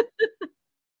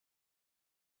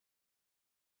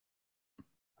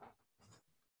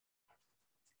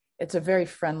 it's a very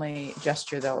friendly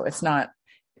gesture though. It's not,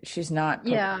 she's not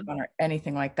Yeah. on or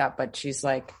anything like that, but she's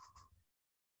like,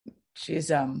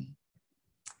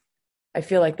 I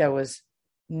feel like there was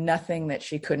nothing that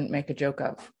she couldn't make a joke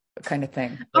of, kind of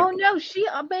thing. Oh no, she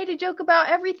made a joke about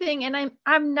everything, and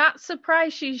I'm not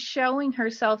surprised she's showing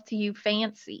herself to you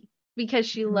fancy, because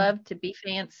she loved to be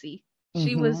fancy.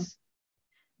 She was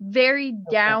very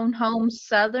down home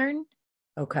Southern.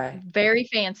 Okay. Very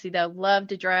fancy though. Loved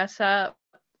to dress up,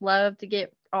 loved to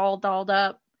get all dolled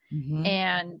up,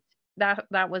 and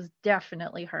that was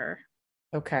definitely her.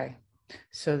 Okay.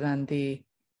 So then the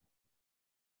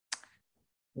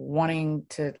wanting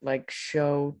to like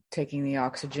show taking the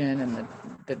oxygen and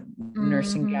the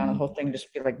nursing gown, the whole thing,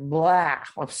 just be like, blah,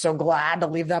 I'm so glad to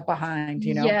leave that behind,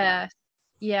 you know? Yes.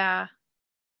 Yeah.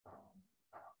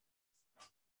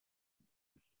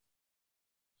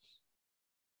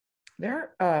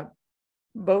 They're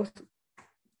both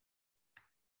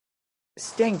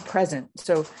staying present.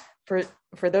 So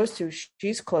for those two,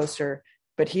 she's closer,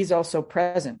 but he's also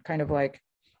present, kind of like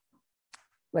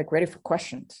ready for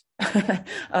questions. Do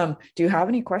you have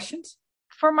any questions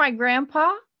for my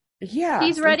grandpa? Yeah,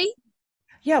 he's ready.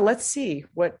 Yeah, let's see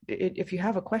what if you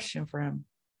have a question for him.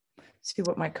 See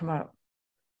what might come up.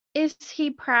 Is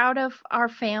he proud of our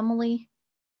family,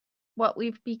 what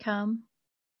we've become?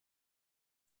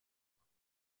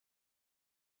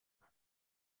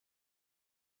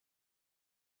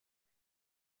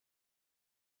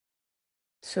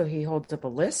 So he holds up a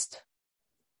list,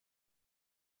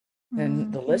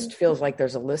 and the list feels like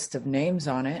there's a list of names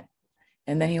on it,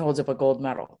 and then he holds up a gold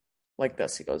medal like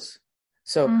this. He goes,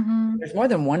 so there's more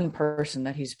than one person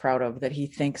that he's proud of that he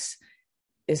thinks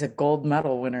is a gold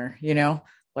medal winner, you know,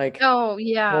 like, oh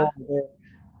yeah.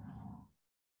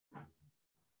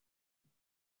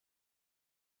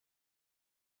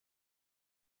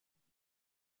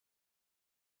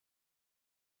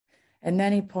 And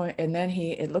then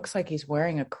it looks like he's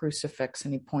wearing a crucifix,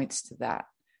 and he points to that.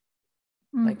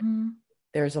 Like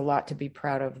there's a lot to be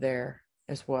proud of there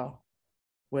as well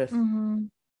with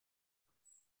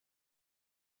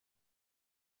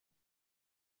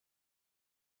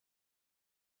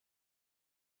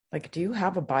like, do you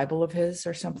have a Bible of his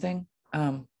or something?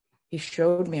 He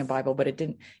showed me a Bible, but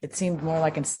it seemed more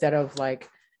like, instead of like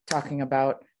talking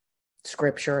about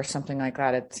scripture or something like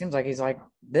that, it seems like he's like,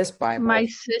 this Bible. My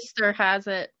sister has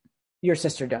it. Your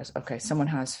sister does. Okay. Someone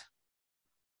has.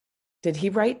 Did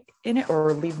he write in it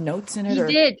or leave notes in it?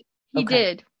 He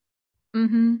did.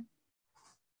 Mm-hmm.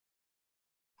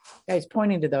 Yeah, he's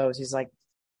pointing to those. He's like,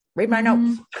 read my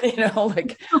notes, you know,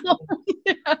 like.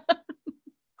 Yeah.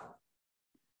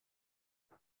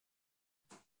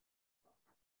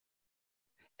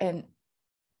 And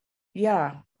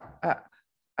yeah,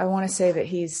 I want to say that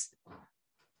he's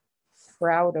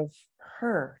proud of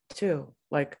her too.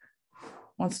 Like,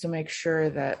 wants to make sure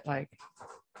that, like,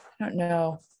 I don't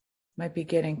know, might be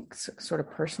getting sort of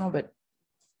personal, but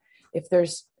if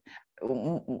there's,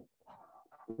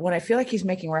 when I feel like he's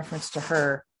making reference to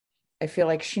her, I feel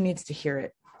like she needs to hear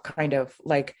it, kind of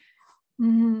like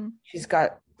she's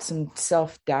got some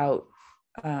self-doubt,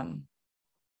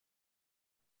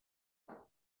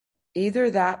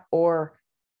 either that or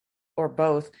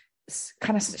both.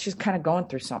 She's kind of going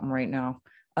through something right now.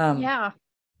 Yeah.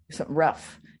 Something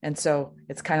rough. And so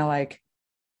it's kind of like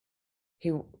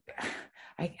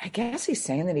I guess he's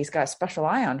saying that he's got a special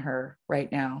eye on her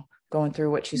right now, going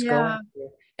through what she's going through.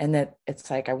 And that it's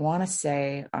like, I want to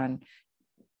say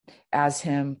as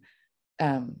him,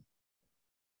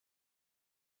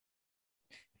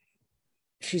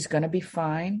 she's going to be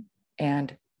fine,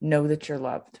 and know that you're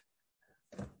loved.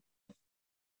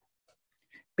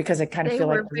 Because I kind of feel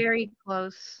like they were very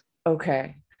close.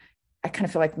 Okay. I kind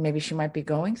of feel like maybe she might be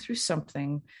going through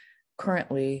something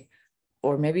currently,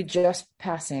 or maybe just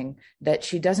passing, that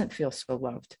she doesn't feel so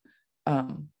loved.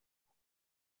 And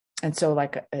so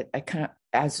like, I kind of,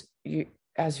 as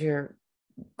your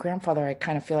grandfather, I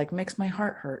kind of feel like makes my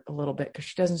heart hurt a little bit, because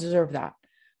she doesn't deserve that.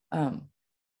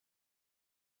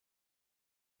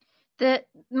 That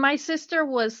my sister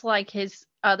was like his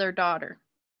other daughter.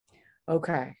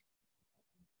 Okay.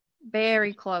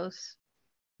 Very close.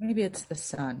 Maybe it's the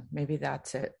son. Maybe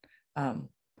that's it.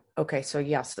 Okay. So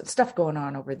yes, stuff going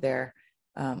on over there.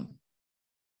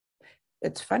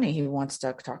 It's funny. He wants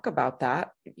to talk about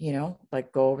that, you know,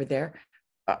 like go over there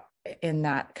in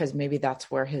that, because maybe that's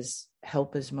where his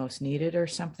help is most needed or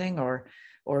something, or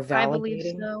validating. I believe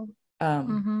so.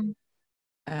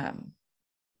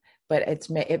 But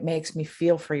it makes me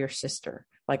feel for your sister.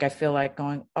 Like, I feel like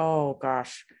going, oh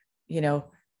gosh, you know,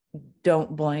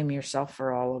 don't blame yourself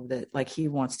for all of that. Like, he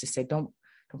wants to say, don't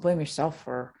blame yourself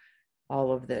for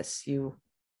all of this?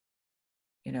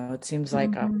 It seems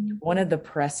like one of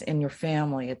the in your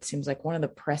family, it seems like one of the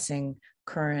pressing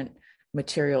current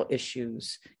material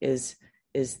issues is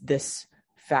this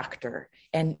factor.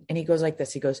 And he goes like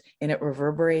this, he goes, and it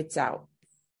reverberates out.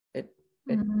 It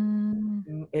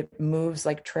moves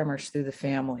like tremors through the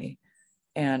family.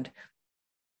 And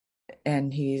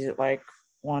he like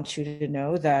wants you to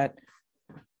know that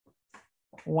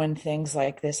when things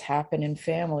like this happen in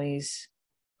families,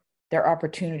 there are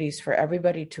opportunities for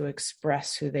everybody to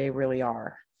express who they really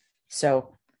are.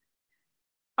 So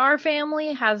our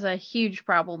family has a huge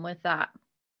problem with that,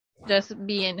 just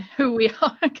being who we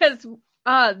are, because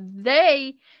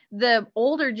the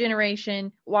older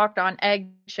generation walked on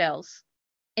eggshells.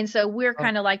 And so we're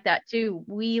kind of like that too.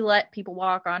 We let people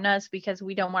walk on us because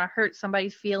we don't want to hurt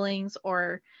somebody's feelings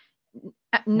or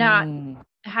not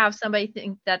have somebody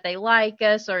think that they like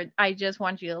us, or I just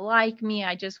want you to like me.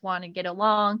 I just want to get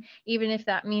along, even if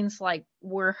that means like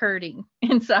we're hurting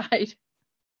inside.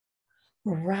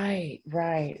 Right.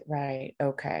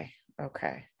 Okay.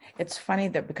 It's funny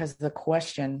that because the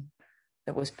question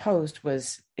that was posed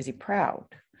was, is he proud?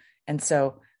 And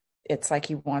so it's like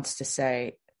he wants to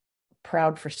say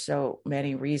proud for so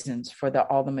many reasons, for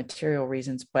all the material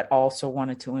reasons, but also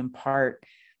wanted to impart,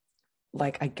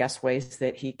 like, I guess, ways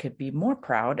that he could be more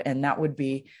proud. And that would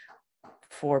be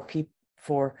for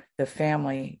the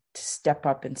family to step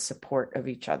up in support of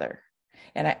each other.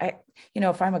 And I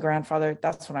if I'm a grandfather,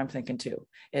 that's what I'm thinking too,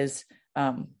 is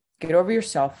get over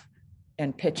yourself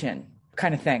and pitch in,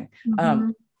 kind of thing.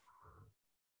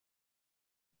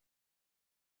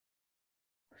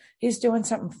 He's doing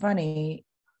something funny.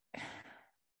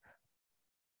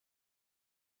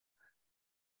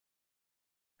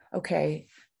 Okay.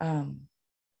 I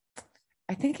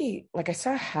think I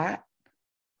saw a hat,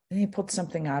 and he pulled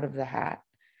something out of the hat.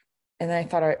 And then I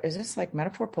thought, is this like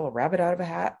metaphor, pull a rabbit out of a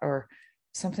hat or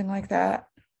something like that?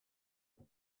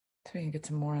 So we can get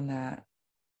some more on that.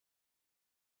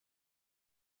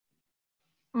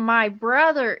 My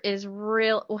brother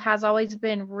has always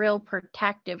been real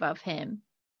protective of him.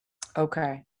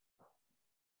 Okay.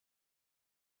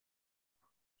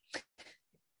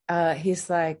 He's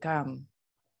like, kind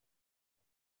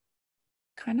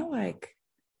of like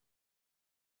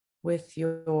with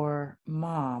your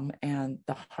mom and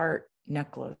the heart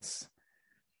necklace.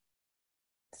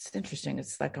 It's interesting.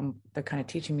 It's like they're kind of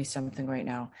teaching me something right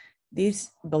now.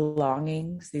 These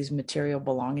belongings, these material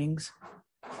belongings,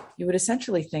 you would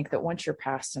essentially think that once you're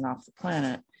passed and off the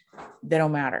planet, they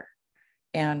don't matter.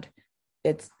 And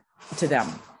it's to them.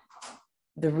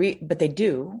 But they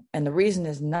do. And the reason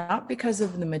is not because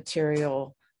of the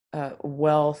material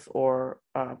wealth or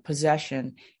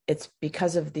possession. It's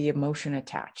because of the emotion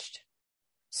attached.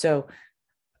 So,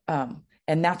 and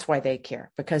that's why they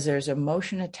care, because there's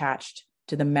emotion attached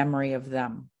to the memory of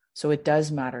them. So it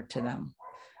does matter to them.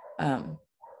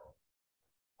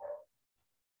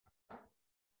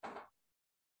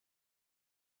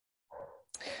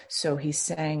 So he's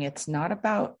saying it's not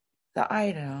about the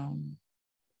item.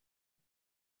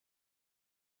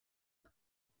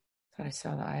 Thought I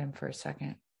saw the item for a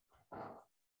second.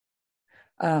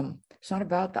 It's not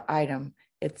about the item.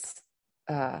 It's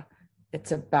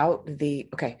about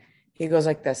okay. He goes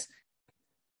like this.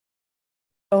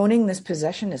 Owning this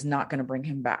possession is not going to bring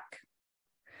him back.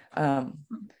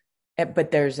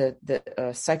 But there's a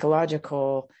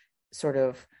psychological sort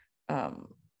of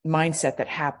mindset that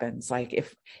happens. Like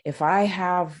if I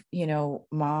have,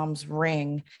 mom's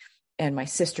ring and my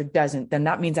sister doesn't, then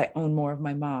that means I own more of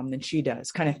my mom than she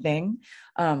does, kind of thing.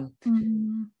 And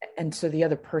so the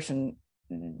other person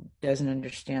doesn't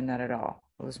understand that at all.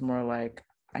 It was more like,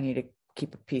 I need to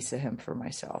keep a piece of him for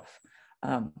myself.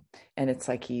 And it's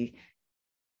like he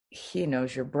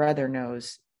knows, your brother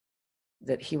knows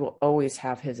that he will always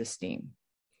have his esteem.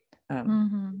 But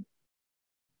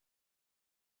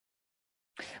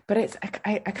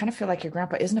I kind of feel like your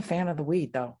grandpa isn't a fan of the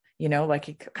weed, though. Like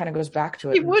he kind of goes back to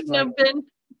it. He wouldn't have been.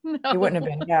 No. He wouldn't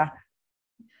have been.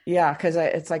 Yeah. Because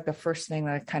it's like the first thing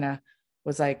that kind of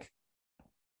was like,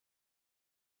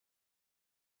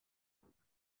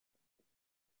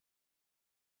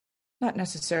 not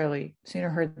necessarily seen or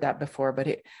heard that before, but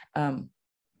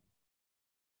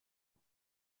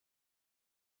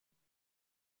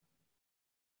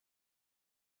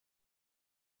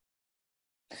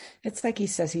it's like he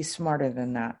says he's smarter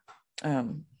than that.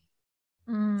 And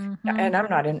I'm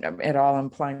not at all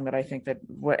implying that I think that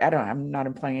I'm not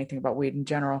implying anything about weed in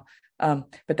general.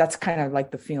 But that's kind of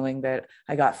like the feeling that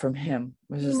I got from him.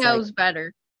 Was he knows like,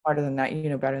 better. Smarter than that,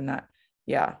 better than that.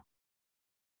 Yeah.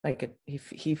 Like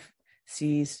he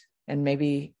sees, and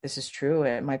maybe this is true,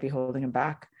 it might be holding him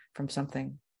back, from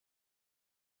something.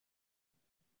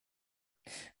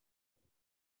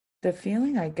 The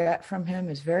feeling I get from him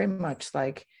is very much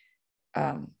like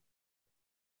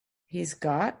he's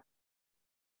got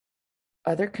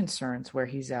other concerns where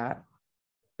he's at,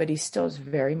 but he still is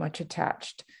very much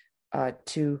attached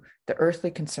to the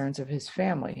earthly concerns of his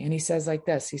family. And he says like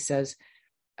this, he says,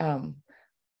 when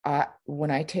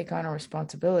I take on a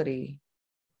responsibility,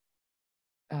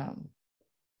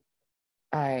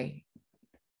 I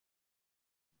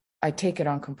take it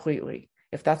on completely.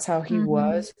 If that's how he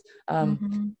was.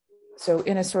 So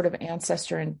in a sort of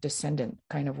ancestor and descendant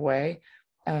kind of way,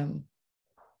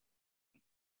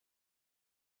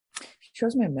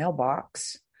 shows me a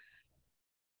mailbox.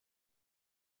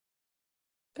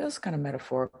 Feels kind of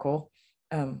metaphorical.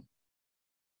 But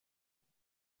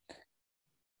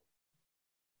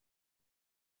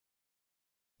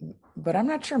I'm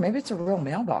not sure. Maybe it's a real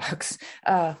mailbox.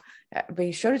 But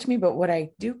he showed it to me. But what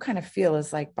I do kind of feel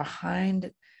is like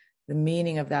behind the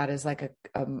meaning of that is like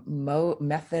a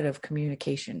method of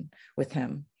communication with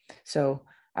him. So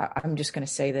I'm just going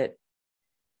to say that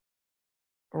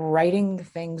writing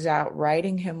things out,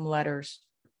 writing him letters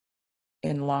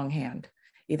in longhand,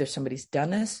 either somebody's done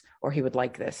this or he would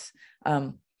like this.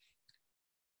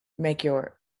 Make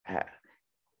your,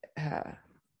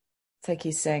 it's like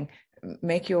he's saying,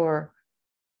 make your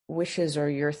wishes or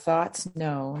your thoughts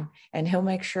known, and he'll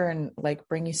make sure and like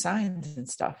bring you signs and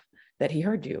stuff that he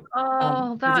heard you.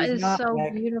 Oh, that is so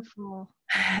beautiful.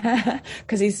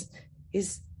 Because he's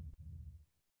let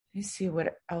me see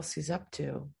what else he's up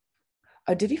to.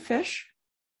 Did he fish?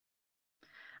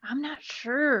 I'm not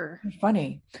sure.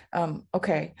 Funny.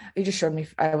 Okay. He just showed me.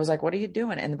 I was like, what are you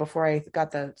doing? And before I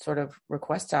got the sort of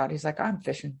request out, he's like, I'm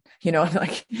fishing, and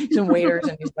like some waders,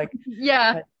 and he's like,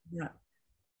 yeah.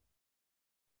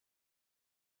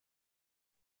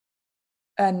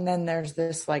 And then there's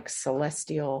this like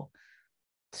celestial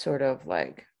sort of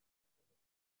like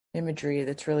imagery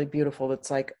that's really beautiful. That's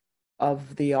like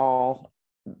of the all,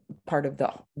 part of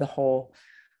the whole.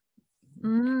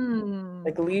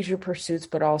 Like leisure pursuits,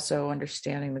 but also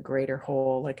understanding the greater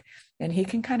whole. Like, and he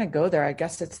can kind of go there. I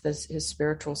guess it's his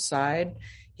spiritual side.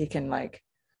 He can like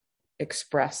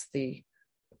express the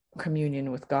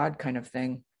communion with God kind of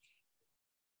thing.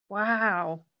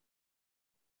 Wow.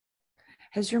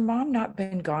 Has your mom not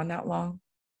been gone that long?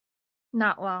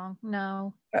 Not long,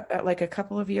 no. Like a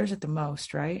couple of years at the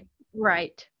most, right?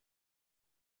 Right.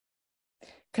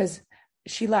 Because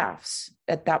she laughs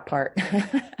at that part.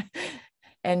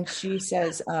 And she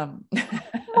says, Mom,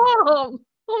 oh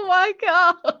my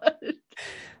God.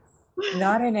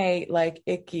 Not in a like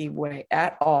icky way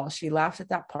at all. She laughs at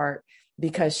that part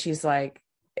because she's like,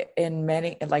 in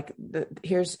many, like,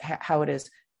 here's how it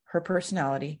is. Her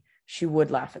personality, she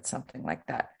would laugh at something like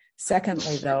that.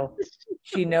 Secondly, though,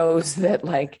 she knows that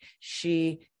like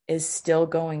she is still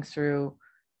going through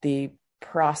the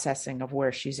processing of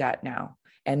where she's at now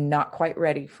and not quite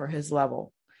ready for his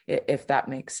level, if that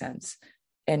makes sense.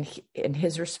 And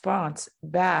his response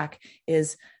back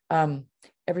is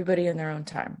everybody in their own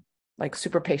time, like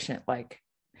super patient, like.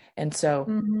 And so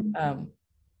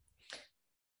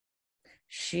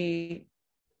she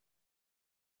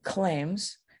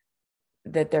claims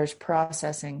that there's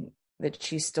processing that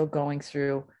she's still going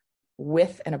through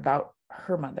with and about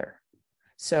her mother.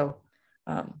 So,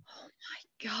 oh my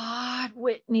God,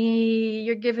 Whitney,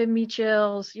 you're giving me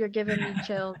chills. You're giving me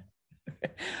chills.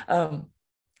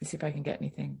 Let's see if I can get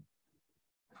anything.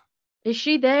 Is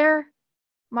she there,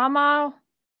 Mama?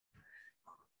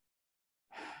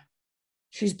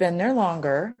 She's been there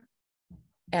longer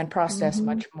and processed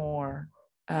much more,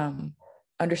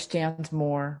 understands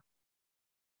more.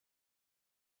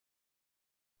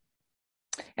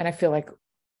 And I feel like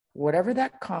whatever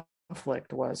that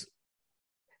conflict was,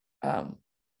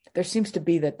 there seems to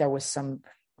be that there was some,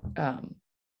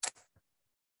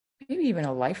 maybe even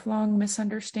a lifelong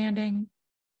misunderstanding.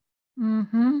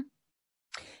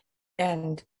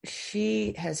 And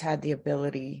she has had the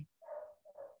ability,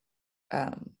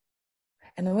 and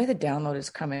the way the download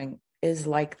is coming is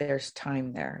like there's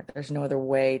time there. There's no other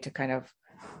way to kind of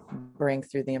bring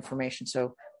through the information.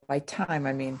 So by time,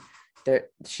 I mean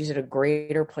she's at a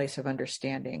greater place of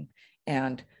understanding.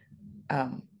 And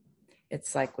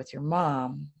it's like with your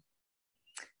mom,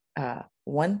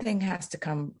 one thing has to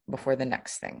come before the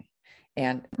next thing.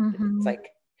 And it's like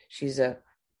she's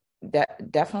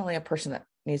definitely a person that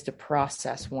needs to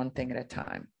process one thing at a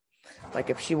time. Like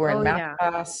if she were in math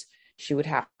class, she would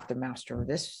have to master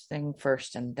this thing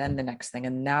first and then the next thing.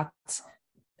 And that's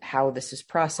how this is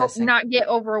processing. Not get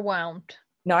overwhelmed.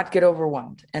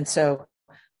 And so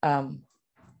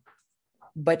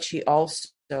but she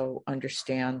also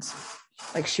understands,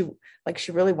 like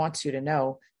she really wants you to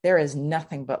know there is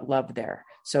nothing but love there.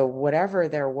 So whatever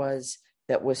there was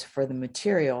that was for the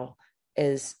material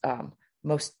is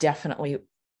most definitely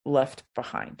left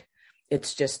behind.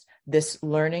 It's just this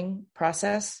learning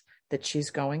process that she's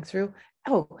going through.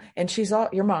 Oh, and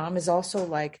your mom is also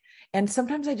like, and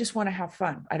sometimes I just want to have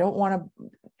fun. I don't want to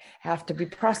have to be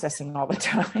processing all the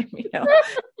time,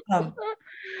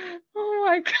 Oh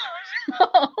my gosh,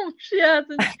 Mom, she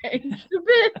hasn't changed a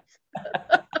bit.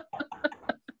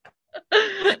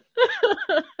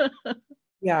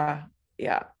 Yeah.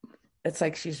 It's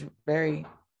like she's very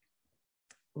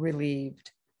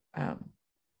relieved.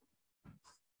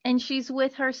 And she's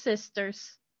with her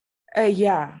sisters.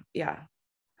 Yeah.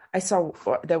 I saw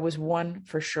there was one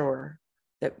for sure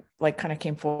that like kind of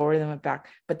came forward and went back.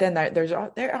 But then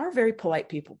there are very polite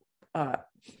people.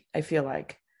 I feel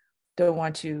like don't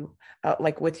want to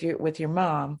like with your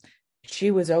mom.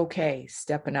 She was okay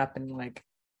stepping up and like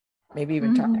maybe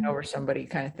even talking over somebody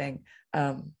kind of thing.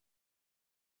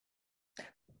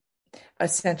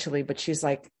 Essentially, but she's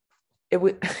like,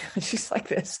 she's like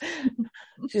this.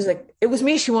 She's like, it was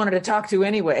me she wanted to talk to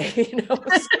anyway,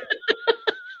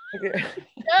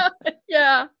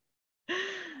 Yeah.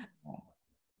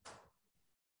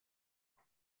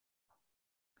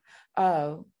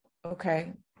 Oh,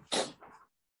 okay.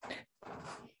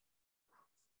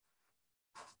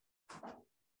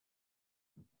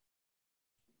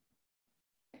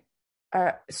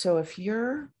 So if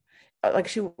you're like,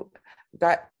 she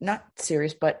got not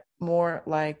serious, but more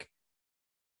like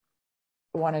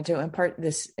wanted to impart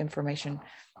this information.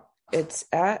 It's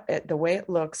at the way it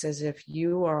looks as if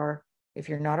you're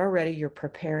not already, you're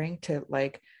preparing to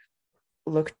like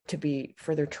look to be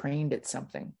further trained at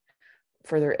something,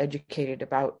 further educated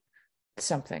about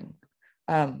something.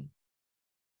 And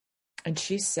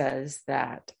she says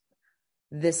that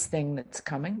this thing that's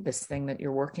coming, this thing that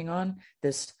you're working on,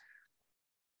 this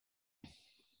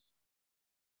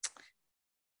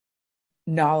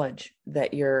knowledge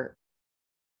that you're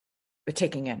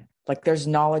taking in, like there's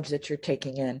knowledge that you're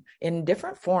taking in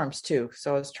different forms too.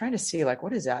 So I was trying to see like,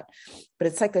 what is that? But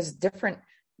it's like there's different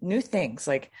new things.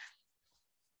 Like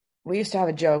we used to have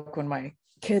a joke when my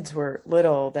kids were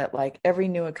little that like every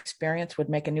new experience would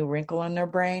make a new wrinkle on their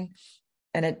brain.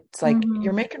 And it's like,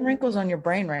 you're making wrinkles on your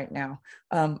brain right now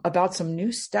about some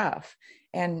new stuff.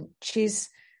 And she's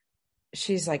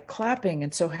like clapping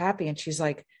and so happy. And she's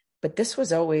like, but this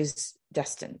was always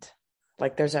destined.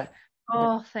 Like there's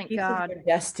Thank God,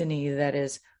 destiny that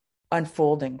is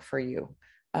unfolding for you.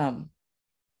 And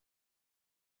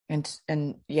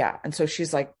yeah. And so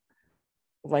she's like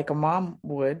a mom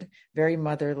would, very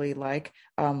motherly, like,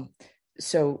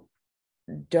 so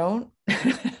don't,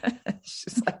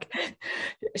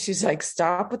 she's like,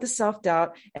 stop with the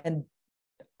self-doubt. And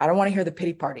I don't want to hear the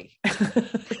pity party.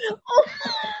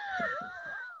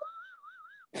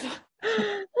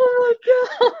 Oh my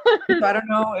God. I don't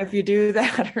know if you do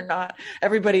that or not.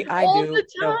 Everybody I all do. The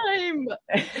time.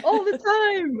 All the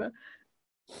time.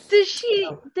 Does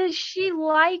she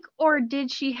like, or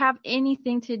did she have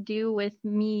anything to do with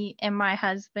me and my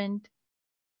husband?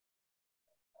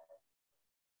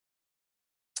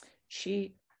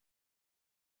 She,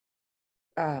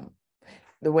 the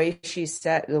way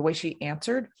she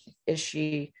answered is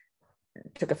she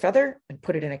took a feather and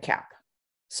put it in a cap.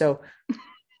 So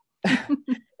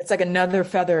it's like another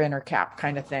feather in her cap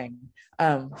kind of thing.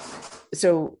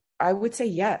 So I would say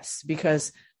yes,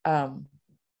 because,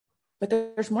 but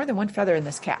there's more than one feather in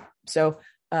this cap. So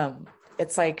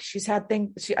it's like she's had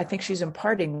things. I think she's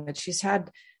imparting that she's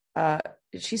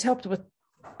helped with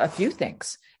a few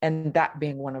things, and that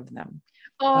being one of them.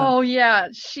 Oh yeah,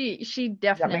 she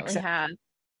definitely has.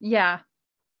 Yeah.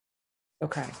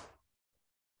 Okay.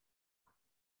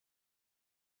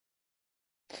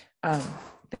 I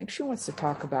think she wants to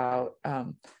talk about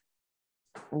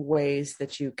ways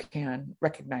that you can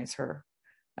recognize her,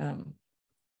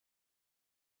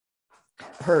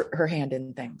 her hand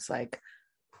in things like,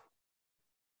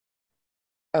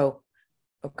 oh,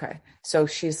 okay. So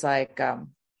she's like,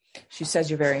 she says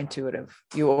you're very intuitive.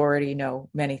 You already know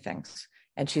many things.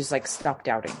 And she's like, stop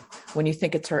doubting. When you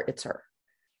think it's her, it's her.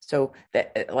 So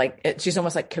that like, she's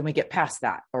almost like, can we get past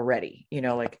that already?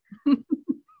 Like.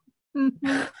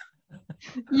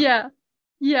 Yeah.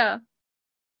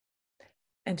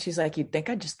 And she's like, you'd think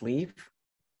I'd just leave?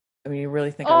 I mean, you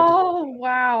really think I would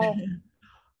wow.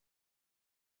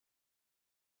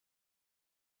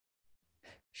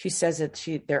 She says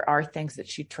that there are things that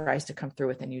she tries to come through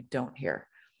with and you don't hear.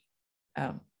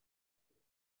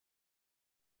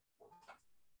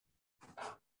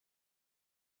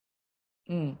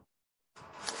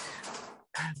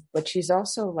 But she's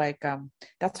also like,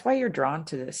 that's why you're drawn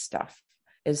to this stuff,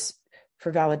 is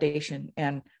for validation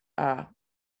and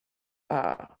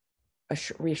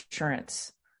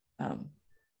reassurance.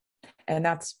 And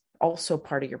that's also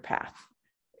part of your path.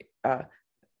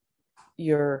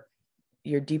 Your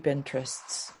deep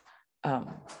interests, and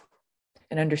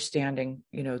understanding,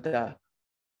 the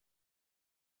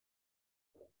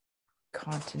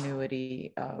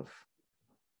continuity of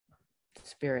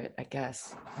spirit, I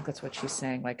guess. I think that's what she's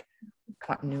saying, like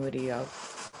continuity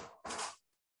of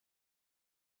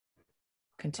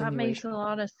continuation. That makes a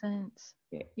lot of sense.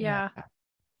 Yeah.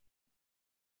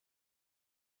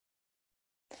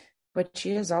 But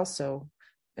she is also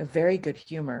a very good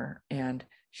humor, and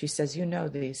she says,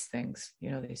 these things.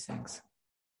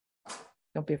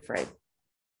 Don't be afraid.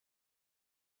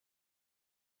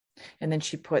 And then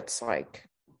she puts like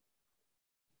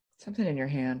something in your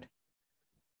hand.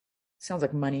 Sounds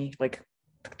like money, like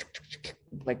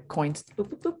coins. Boop,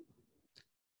 boop, boop.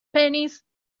 Pennies.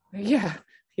 Yeah.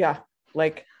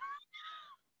 Like,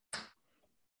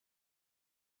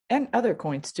 and other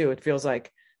coins too. It feels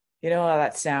like, how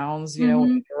that sounds, when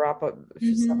you drop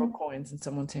several coins in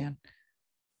someone's hand.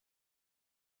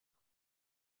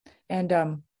 And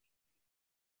I'm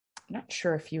not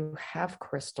sure if you have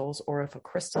crystals, or if a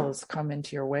crystal has come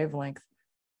into your wavelength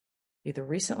either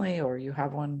recently, or you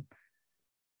have one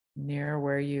near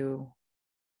where you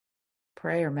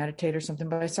pray or meditate or something,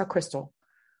 but I saw crystal.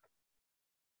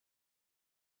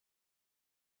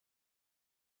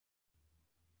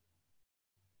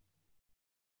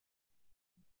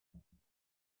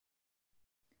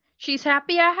 She's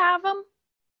happy I have them?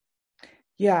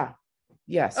 Yeah.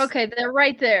 Yes. Okay, they're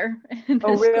right there.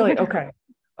 Oh, really? Okay.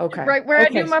 Right where I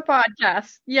do my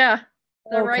podcast. Yeah,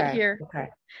 they're right here. Okay.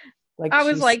 Like, I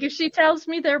was like, if she tells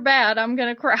me they're bad, I'm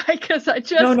going to cry because I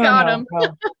just got them.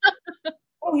 No.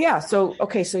 Oh, yeah. So,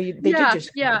 okay. So they did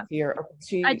just here.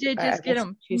 I did just get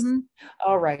them.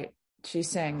 All right. She's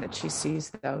saying that she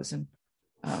sees those and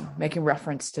making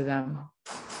reference to them.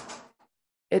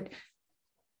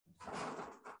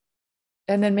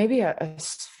 And then maybe a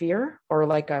sphere or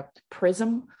like a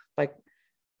prism. Like,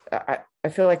 I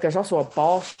feel like there's also a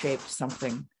ball-shaped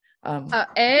something.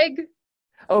 Egg?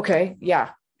 Okay. Yeah.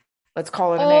 Let's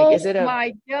call it an egg. Is it Oh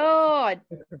my God.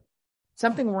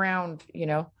 Something round,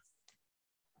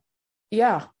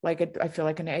 Yeah, like I feel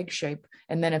like an egg shape.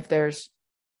 And then if it's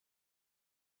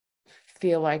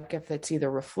either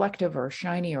reflective or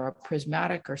shiny or a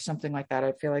prismatic or something like that,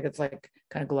 I feel like it's like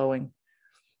kind of glowing.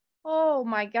 Oh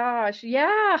my gosh.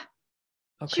 Yeah.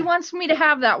 Okay. She wants me to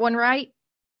have that one, right?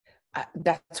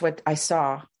 That's what I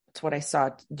saw.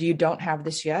 You don't have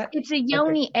this yet? It's a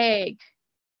yoni egg.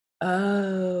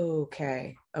 Oh,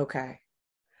 okay.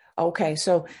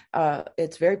 So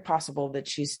it's very possible that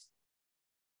she's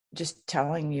just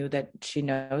telling you that she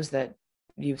knows that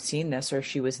you've seen this, or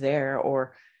she was there,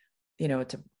 or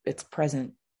it's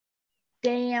present.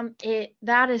 Damn it.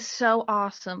 That is so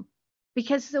awesome.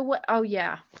 Because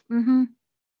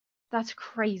that's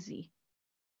crazy.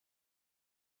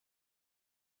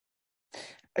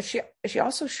 She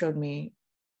also showed me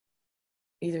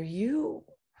either you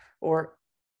or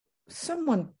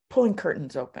someone pulling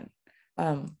curtains open.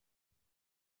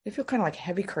 They feel kind of like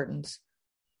heavy curtains.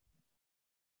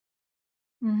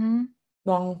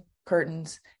 Long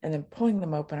curtains, and then pulling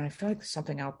them open. And I feel like there's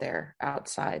something out there,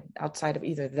 outside of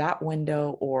either that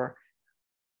window, or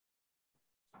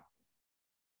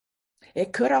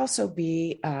it could also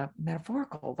be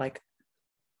metaphorical, like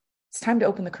it's time to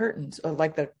open the curtains, or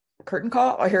like the curtain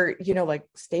call, or like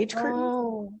stage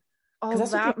curtains. Oh,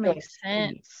 that makes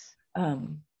sense.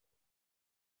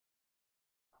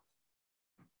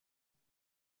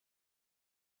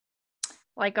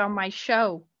 Like on my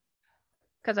show,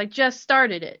 because I just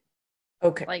started it.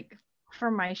 Okay. Like for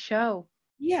my show.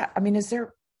 Yeah. I mean, is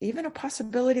there even a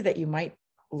possibility that you might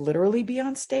literally be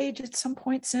on stage at some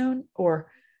point soon,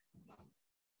 or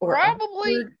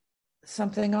probably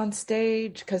something on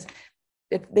stage? Because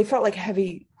they felt like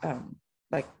heavy,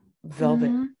 like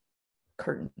velvet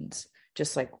curtains,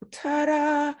 just like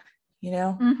ta-da,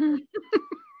 Yeah.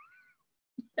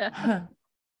 Huh.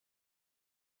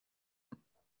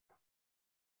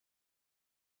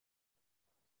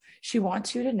 She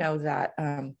wants you to know that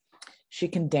she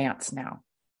can dance now.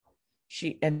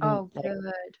 Good. I don't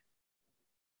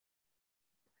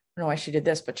know why she did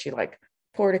this, but she like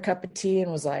poured a cup of tea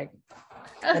and was like,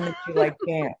 and then she like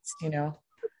danced,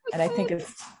 and I think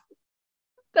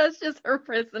that's just her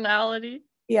personality.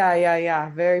 Yeah.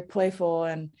 Very playful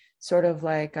and sort of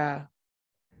like,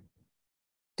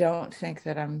 don't think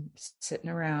that I'm sitting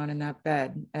around in that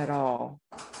bed at all.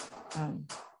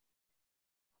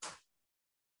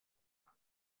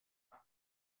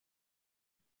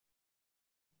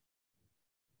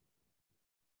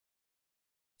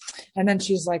 And then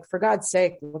she's like, for God's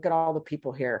sake, look at all the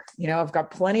people here. I've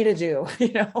got plenty to do,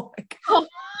 like, Oh.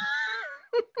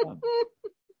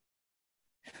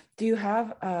 do you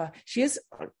have, she is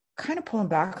kind of pulling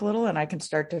back a little, and I can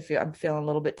start to feel, I'm feeling a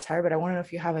little bit tired, but I want to know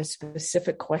if you have a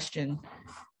specific question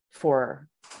for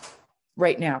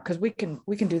right now, because we can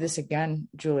do this again,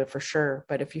 Julia, for sure.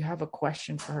 But if you have a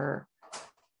question for her,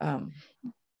 how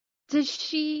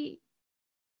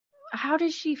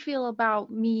does she feel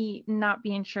about me not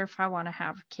being sure if I want to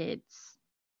have kids?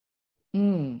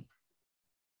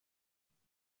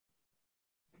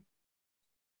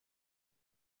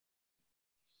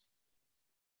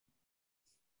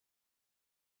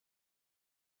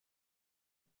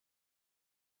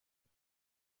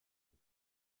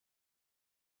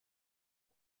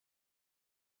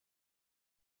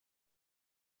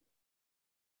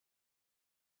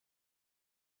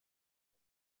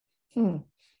 It's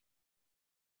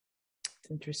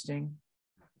interesting.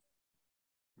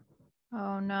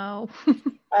 Oh no.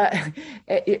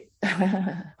 It's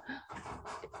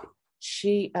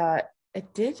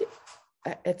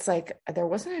like there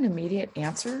wasn't an immediate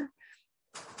answer,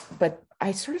 but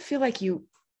I sort of feel like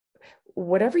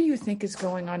whatever you think is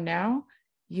going on now,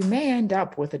 you may end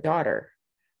up with a daughter,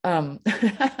 but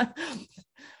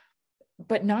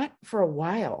not for a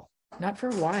while.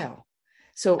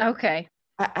 So okay.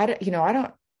 I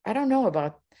don't know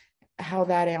about how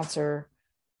that answers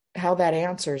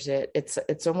it.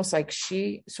 It's almost like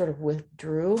she sort of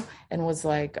withdrew and was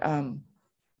like,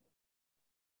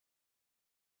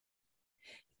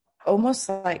 almost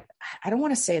like, I don't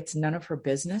want to say it's none of her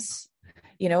business,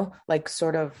 like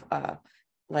sort of,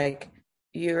 like,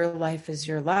 your life is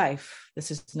your life.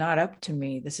 This is not up to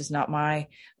me. This is not my,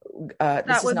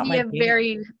 that would be a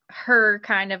very her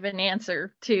kind of an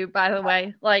answer too, by the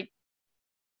way. Like,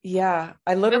 yeah,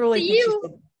 I literally think she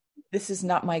said, this is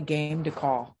not my game to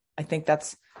call. I think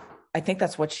that's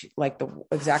what she, like,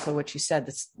 exactly what she said.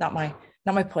 That's not my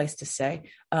place to say,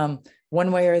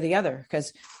 one way or the other.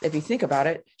 Because if you think about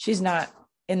it, she's not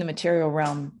in the material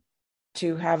realm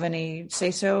to have any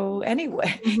say so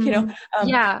anyway.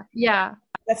 Yeah.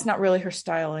 That's not really her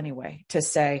style anyway, to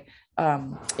say,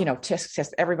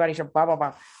 test everybody should blah, blah,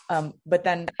 blah. But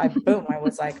then I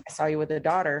was like, I saw you with a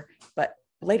daughter, but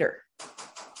later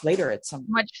at some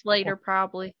much later,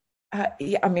 probably.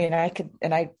 Yeah, I mean, I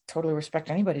totally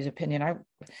respect anybody's opinion.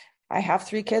 I have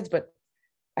 3 kids, but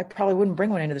I probably wouldn't bring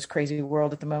one into this crazy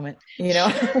world at the moment,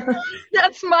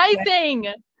 That's my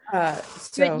thing. But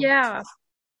yeah.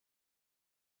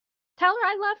 Tell her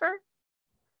I love her.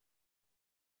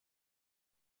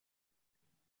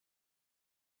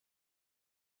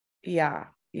 Yeah.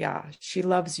 She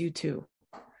loves you too.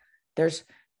 There's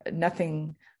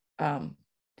nothing,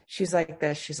 she's like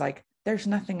this. She's like, there's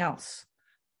nothing else,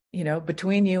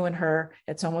 between you and her.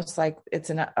 It's almost like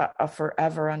it's a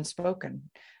forever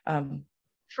unspoken.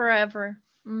 Forever.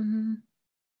 Mm-hmm.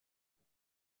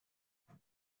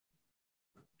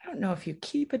 I don't know if you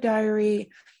keep a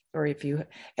diary or if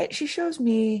she shows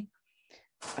me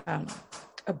a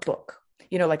book,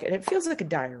 like, and it feels like a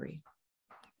diary.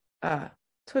 That's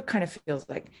what it kind of feels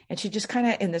like. And she just kind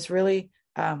of, in this really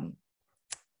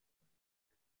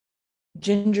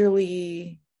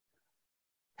gingerly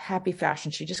happy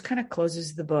fashion, she just kind of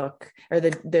closes the book or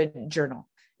the journal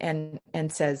and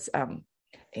says,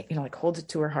 like, holds it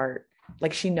to her heart.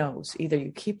 Like, she knows either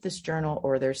you keep this journal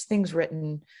or there's things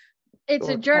written. It's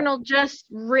a journal just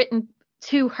written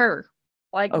to her,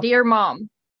 like, okay. Dear Mom.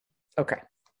 Okay.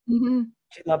 Mm-hmm.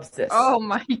 She loves this. Oh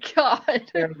my God.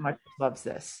 Very much loves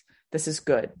this. This is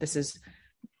good. This is,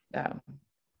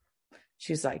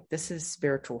 she's like, this is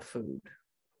spiritual food.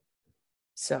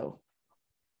 So.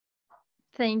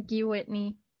 Thank you,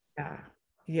 Whitney.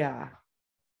 Yeah.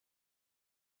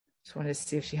 Just wanted to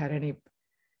see if she had any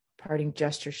parting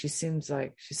gesture. She seems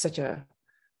like she's such a,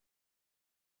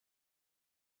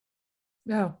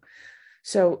 no.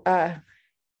 So,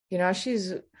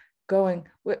 she's going,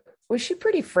 was she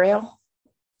pretty frail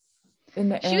in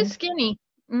the end? She was skinny.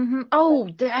 Mm-hmm. Oh,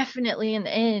 definitely in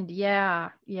the end. Yeah.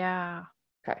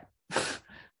 Okay.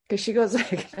 Because she goes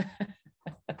like,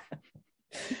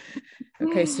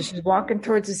 okay, so she's walking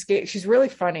towards the gate. She's really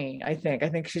funny, I think. I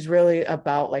think she's really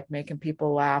about, like, making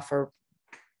people laugh or.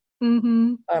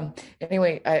 Mm-hmm.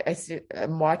 Anyway,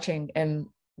 I'm watching, and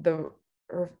the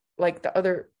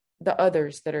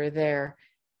others that are there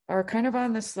are kind of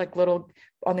on this, like, little,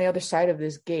 on the other side of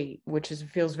this gate, which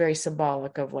feels very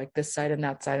symbolic of, like, this side and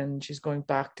that side. And she's going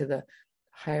back to the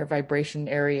higher vibration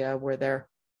area where there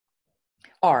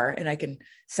are, and I can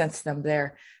sense them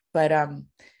there. But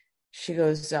she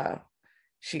goes,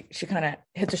 she kind of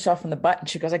hits herself in the butt and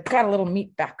she goes, I got a little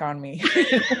meat back on me.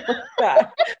 Like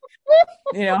that.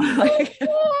 Like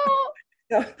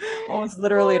almost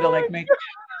literally to like make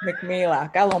me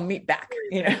laugh. Got a little meat back,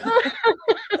 Yeah.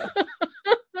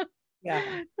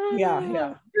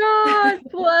 God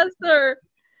bless her.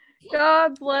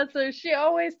 God bless her. She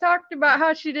always talked about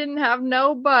how she didn't have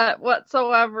no butt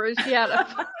whatsoever. She'd say,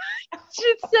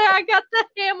 I got the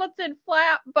Hamilton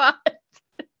flat butt.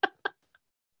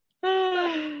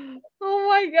 Oh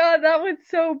my God, that would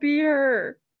so be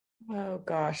her. Oh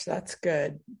gosh, that's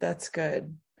good. That's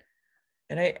good.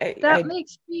 And that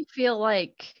makes me feel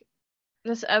like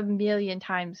just a million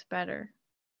times better.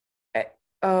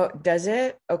 Oh, does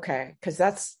it? Okay, because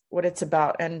that's what it's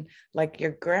about. And like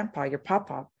your grandpa, your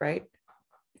papa, right?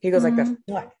 He goes like this,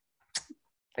 like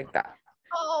that.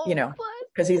 Oh,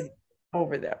 because he's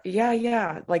over there.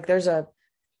 Yeah. Like there's a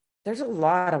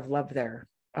lot of love there,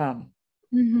 and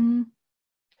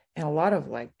a lot of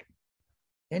like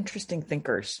interesting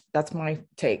thinkers. That's my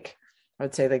take. I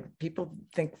would say like people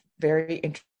think very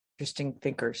interesting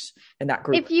thinkers in that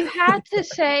group. If you had to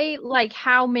say like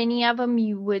how many of them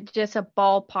you would just a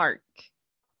ballpark.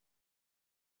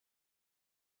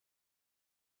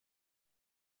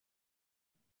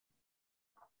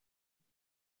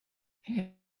 Yeah,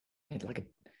 like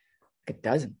a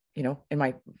dozen, in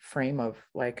my frame of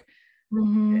like,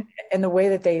 and the way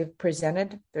that they've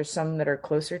presented, there's some that are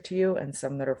closer to you and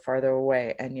some that are farther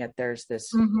away. And yet there's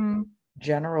this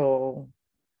general,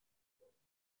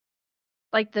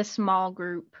 like the small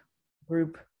group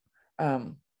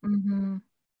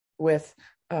with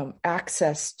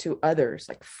access to others,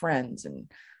 like friends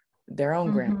and their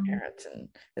own grandparents. And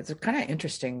it's a kind of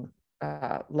interesting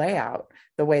layout.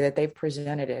 The way that they've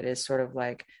presented it is sort of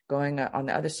like going on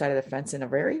the other side of the fence in a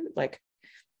very like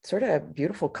sort of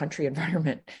beautiful country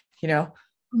environment,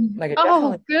 like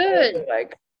good.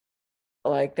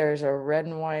 Like there's a red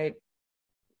and white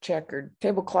checkered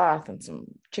tablecloth and some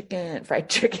fried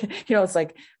chicken, it's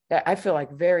like I feel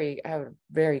like very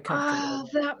comfortable. Oh,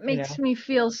 that makes me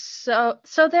feel so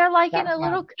they're like in a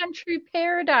little country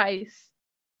paradise.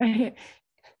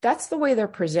 That's the way they're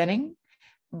presenting.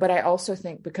 But I also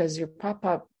think because your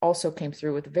pop-up also came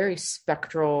through with very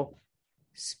spectral,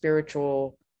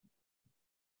 spiritual,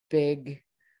 big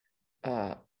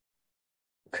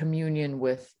communion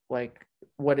with like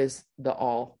what is the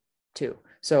all too.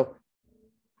 So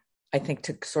I think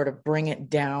to sort of bring it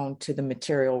down to the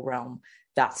material realm,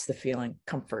 that's the feeling: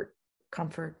 comfort,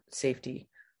 safety,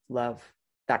 love,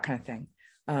 that kind of thing.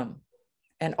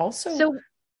 And also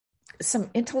some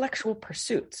intellectual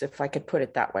pursuits, if I could put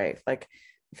it that way. Like,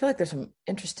 I feel like there's some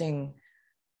interesting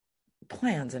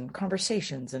plans and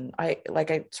conversations. And I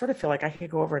sort of feel like I could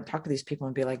go over and talk to these people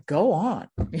and be like, go on,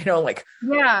 like,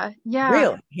 yeah.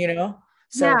 Really,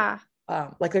 so, yeah.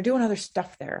 Like they're doing other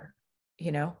stuff there,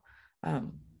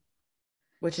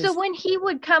 which is. So when he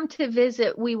would come to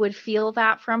visit, we would feel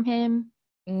that from him.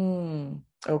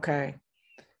 Okay.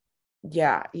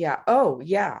 Yeah. Oh,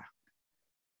 yeah.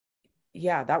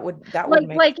 Yeah, that would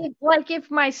make if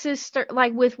my sister,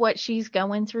 like with what she's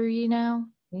going through,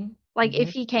 like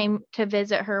if he came to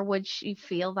visit her, would she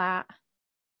feel that?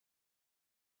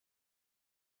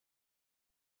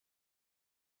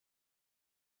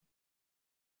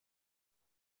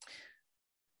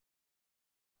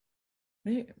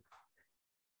 He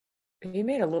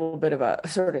made a little bit of a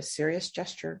sort of serious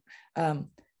gesture. I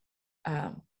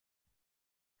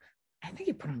think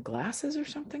he put on glasses or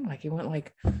something. Like he went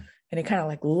like, and he kind of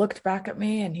like looked back at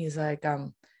me and he's like,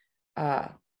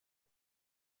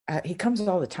 he comes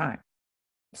all the time.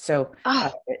 So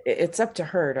it's up to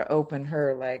her to open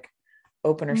herself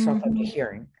up to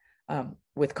hearing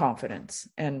with confidence.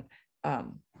 And I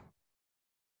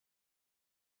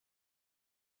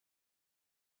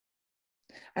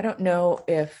don't know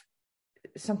if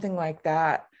something like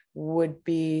that would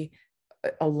be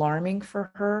alarming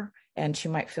for her and she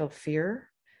might feel fear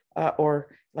or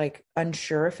like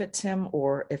unsure if it's him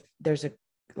or if there's a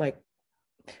like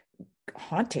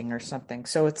haunting or something.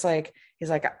 So it's like, he's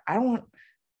like, I don't want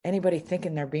anybody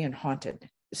thinking they're being haunted.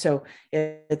 So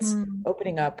it's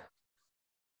opening up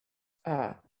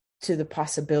to the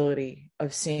possibility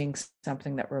of seeing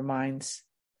something that reminds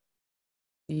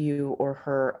you or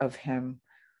her of him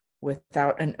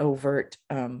without an overt,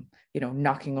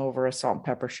 knocking over a salt and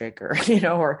pepper shaker,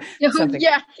 or something.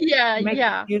 Yeah.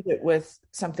 Use it with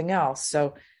something else.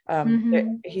 So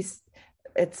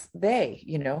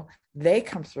they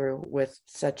come through with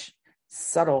such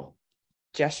subtle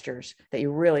gestures that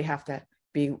you really have to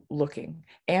be looking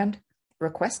and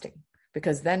requesting,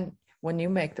 because then when you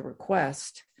make the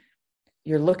request,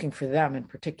 you're looking for them in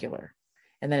particular.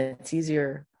 And then it's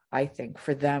easier, I think,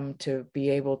 for them to be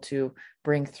able to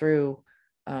bring through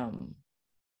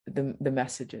the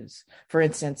messages. For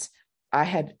instance,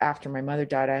 after my mother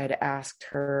died, I had asked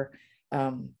her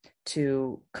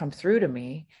to come through to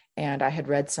me, and I had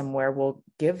read somewhere, we'll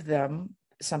give them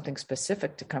something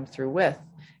specific to come through with.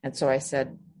 And so I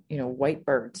said, white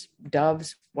birds,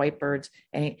 doves, white birds.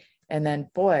 And then,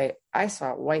 boy, I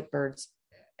saw white birds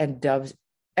and doves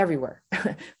everywhere.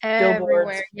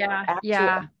 Everywhere.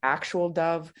 Yeah. Actual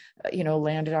dove,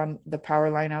 landed on the power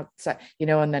line outside,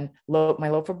 and then my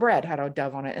loaf of bread had a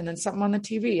dove on it, and then something on the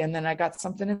TV. And then I got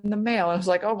something in the mail. And I was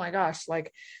like, oh my gosh.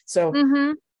 So,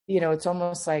 it's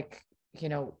almost like,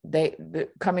 they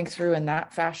coming through in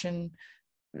that fashion,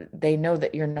 they know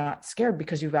that you're not scared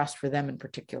because you've asked for them in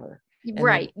particular.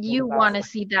 Right. You want to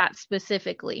see that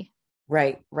specifically.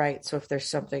 Right. So if there's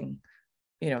something,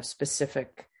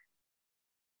 specific.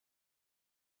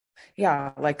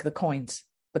 Yeah. Like the coins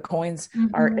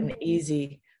are an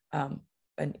easy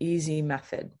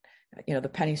method. The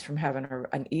pennies from heaven are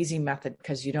an easy method,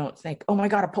 because you don't think, oh my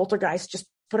God, a poltergeist just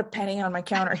put a penny on my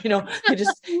counter. You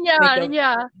just, yeah.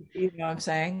 You know what I'm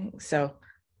saying? So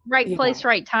right place,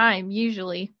 right time,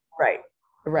 usually.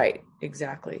 Right.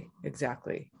 Exactly.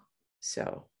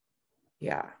 So,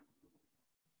 yeah.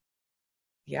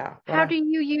 How do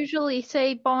you usually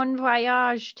say bon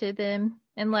voyage to them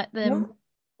and let them?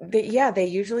 They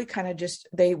usually kind of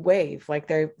they wave, like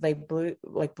they blew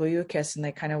you a kiss, and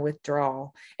they kind of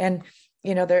withdraw. And,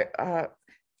 they're,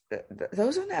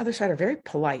 those on the other side are very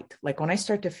polite. Like when I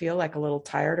start to feel like a little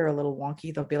tired or a little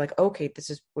wonky, they'll be like, okay, this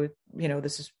is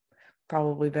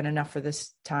probably been enough for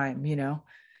this time,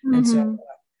 And so,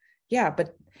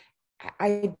 but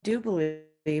I do believe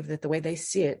that the way they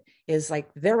see it is like,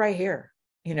 they're right here.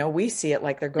 We see it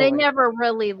like they're going. They never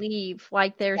really leave.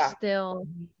 Like they're still.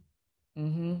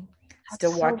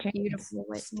 Still watching, beautiful,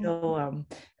 still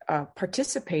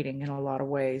participating in a lot of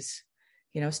ways,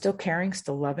 still caring,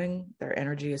 still loving. Their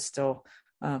energy is still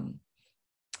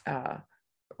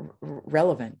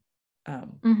relevant,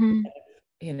 and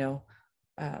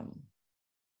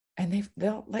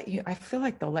they'll let you, I feel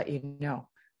like they'll let you know.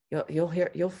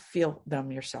 You'll feel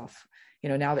them yourself,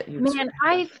 now that you've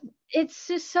it's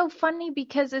just so funny,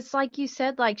 because it's like you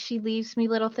said, like she leaves me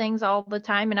little things all the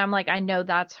time, and I'm like, I know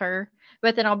that's her,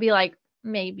 but then I'll be like,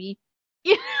 maybe,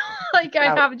 like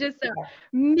I have just a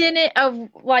minute of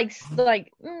like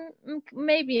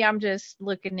maybe I'm just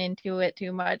looking into it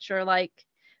too much, or like,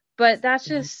 but that's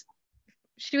just,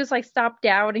 she was like, stop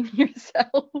doubting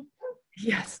yourself.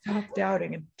 Yeah, stop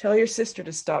doubting, and tell your sister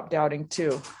to stop doubting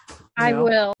too. I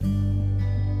will.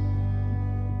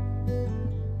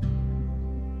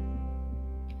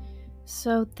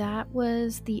 So that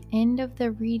was the end of the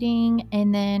reading,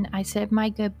 and then I said my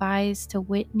goodbyes to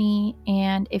Whitney.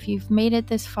 And if you've made it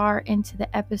this far into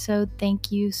the episode,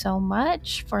 thank you so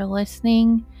much for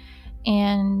listening,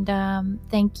 and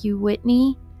thank you,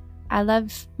 Whitney. I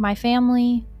love my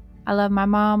family. I love my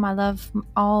mom. I love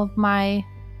all of my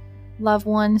loved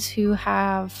ones who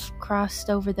have crossed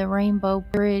over the rainbow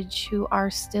bridge, who are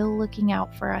still looking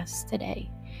out for us today.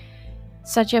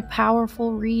 Such a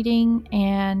powerful reading,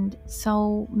 and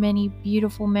so many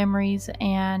beautiful memories,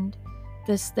 and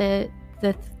the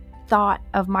thought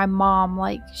of my mom,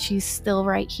 like she's still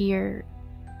right here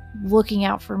looking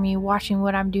out for me, watching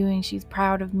what I'm doing. She's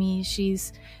proud of me.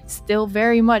 She's still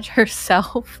very much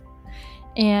herself,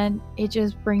 and it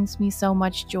just brings me so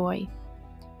much joy.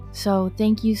 So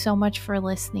thank you so much for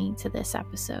listening to this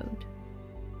episode.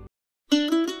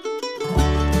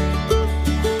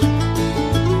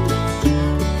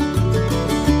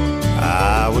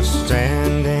 I was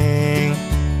standing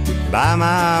by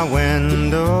my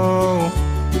window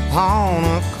on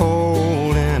a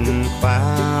cold and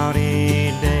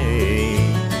cloudy day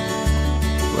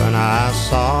when I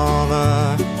saw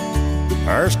the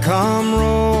earth come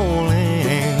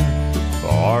rolling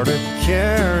for to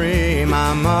carry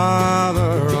my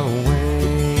mother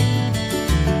away.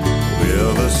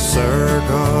 Will the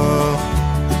circle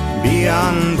be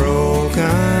unbroken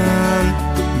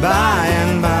by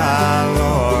and by,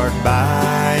 Lord,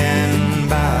 by and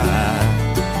by?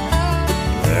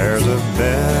 There's a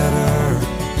better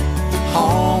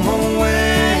home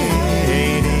awaiting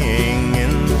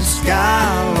in the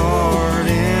sky, Lord,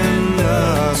 in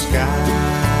the sky.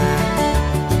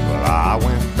 Well, I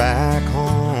went back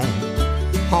home.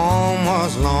 Home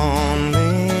was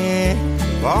lonely,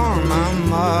 for my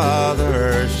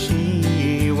mother,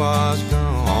 she was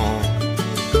gone.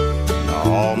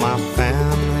 All my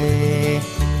family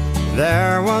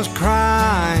there was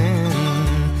crying,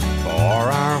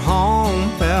 for our home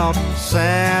felt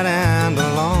sad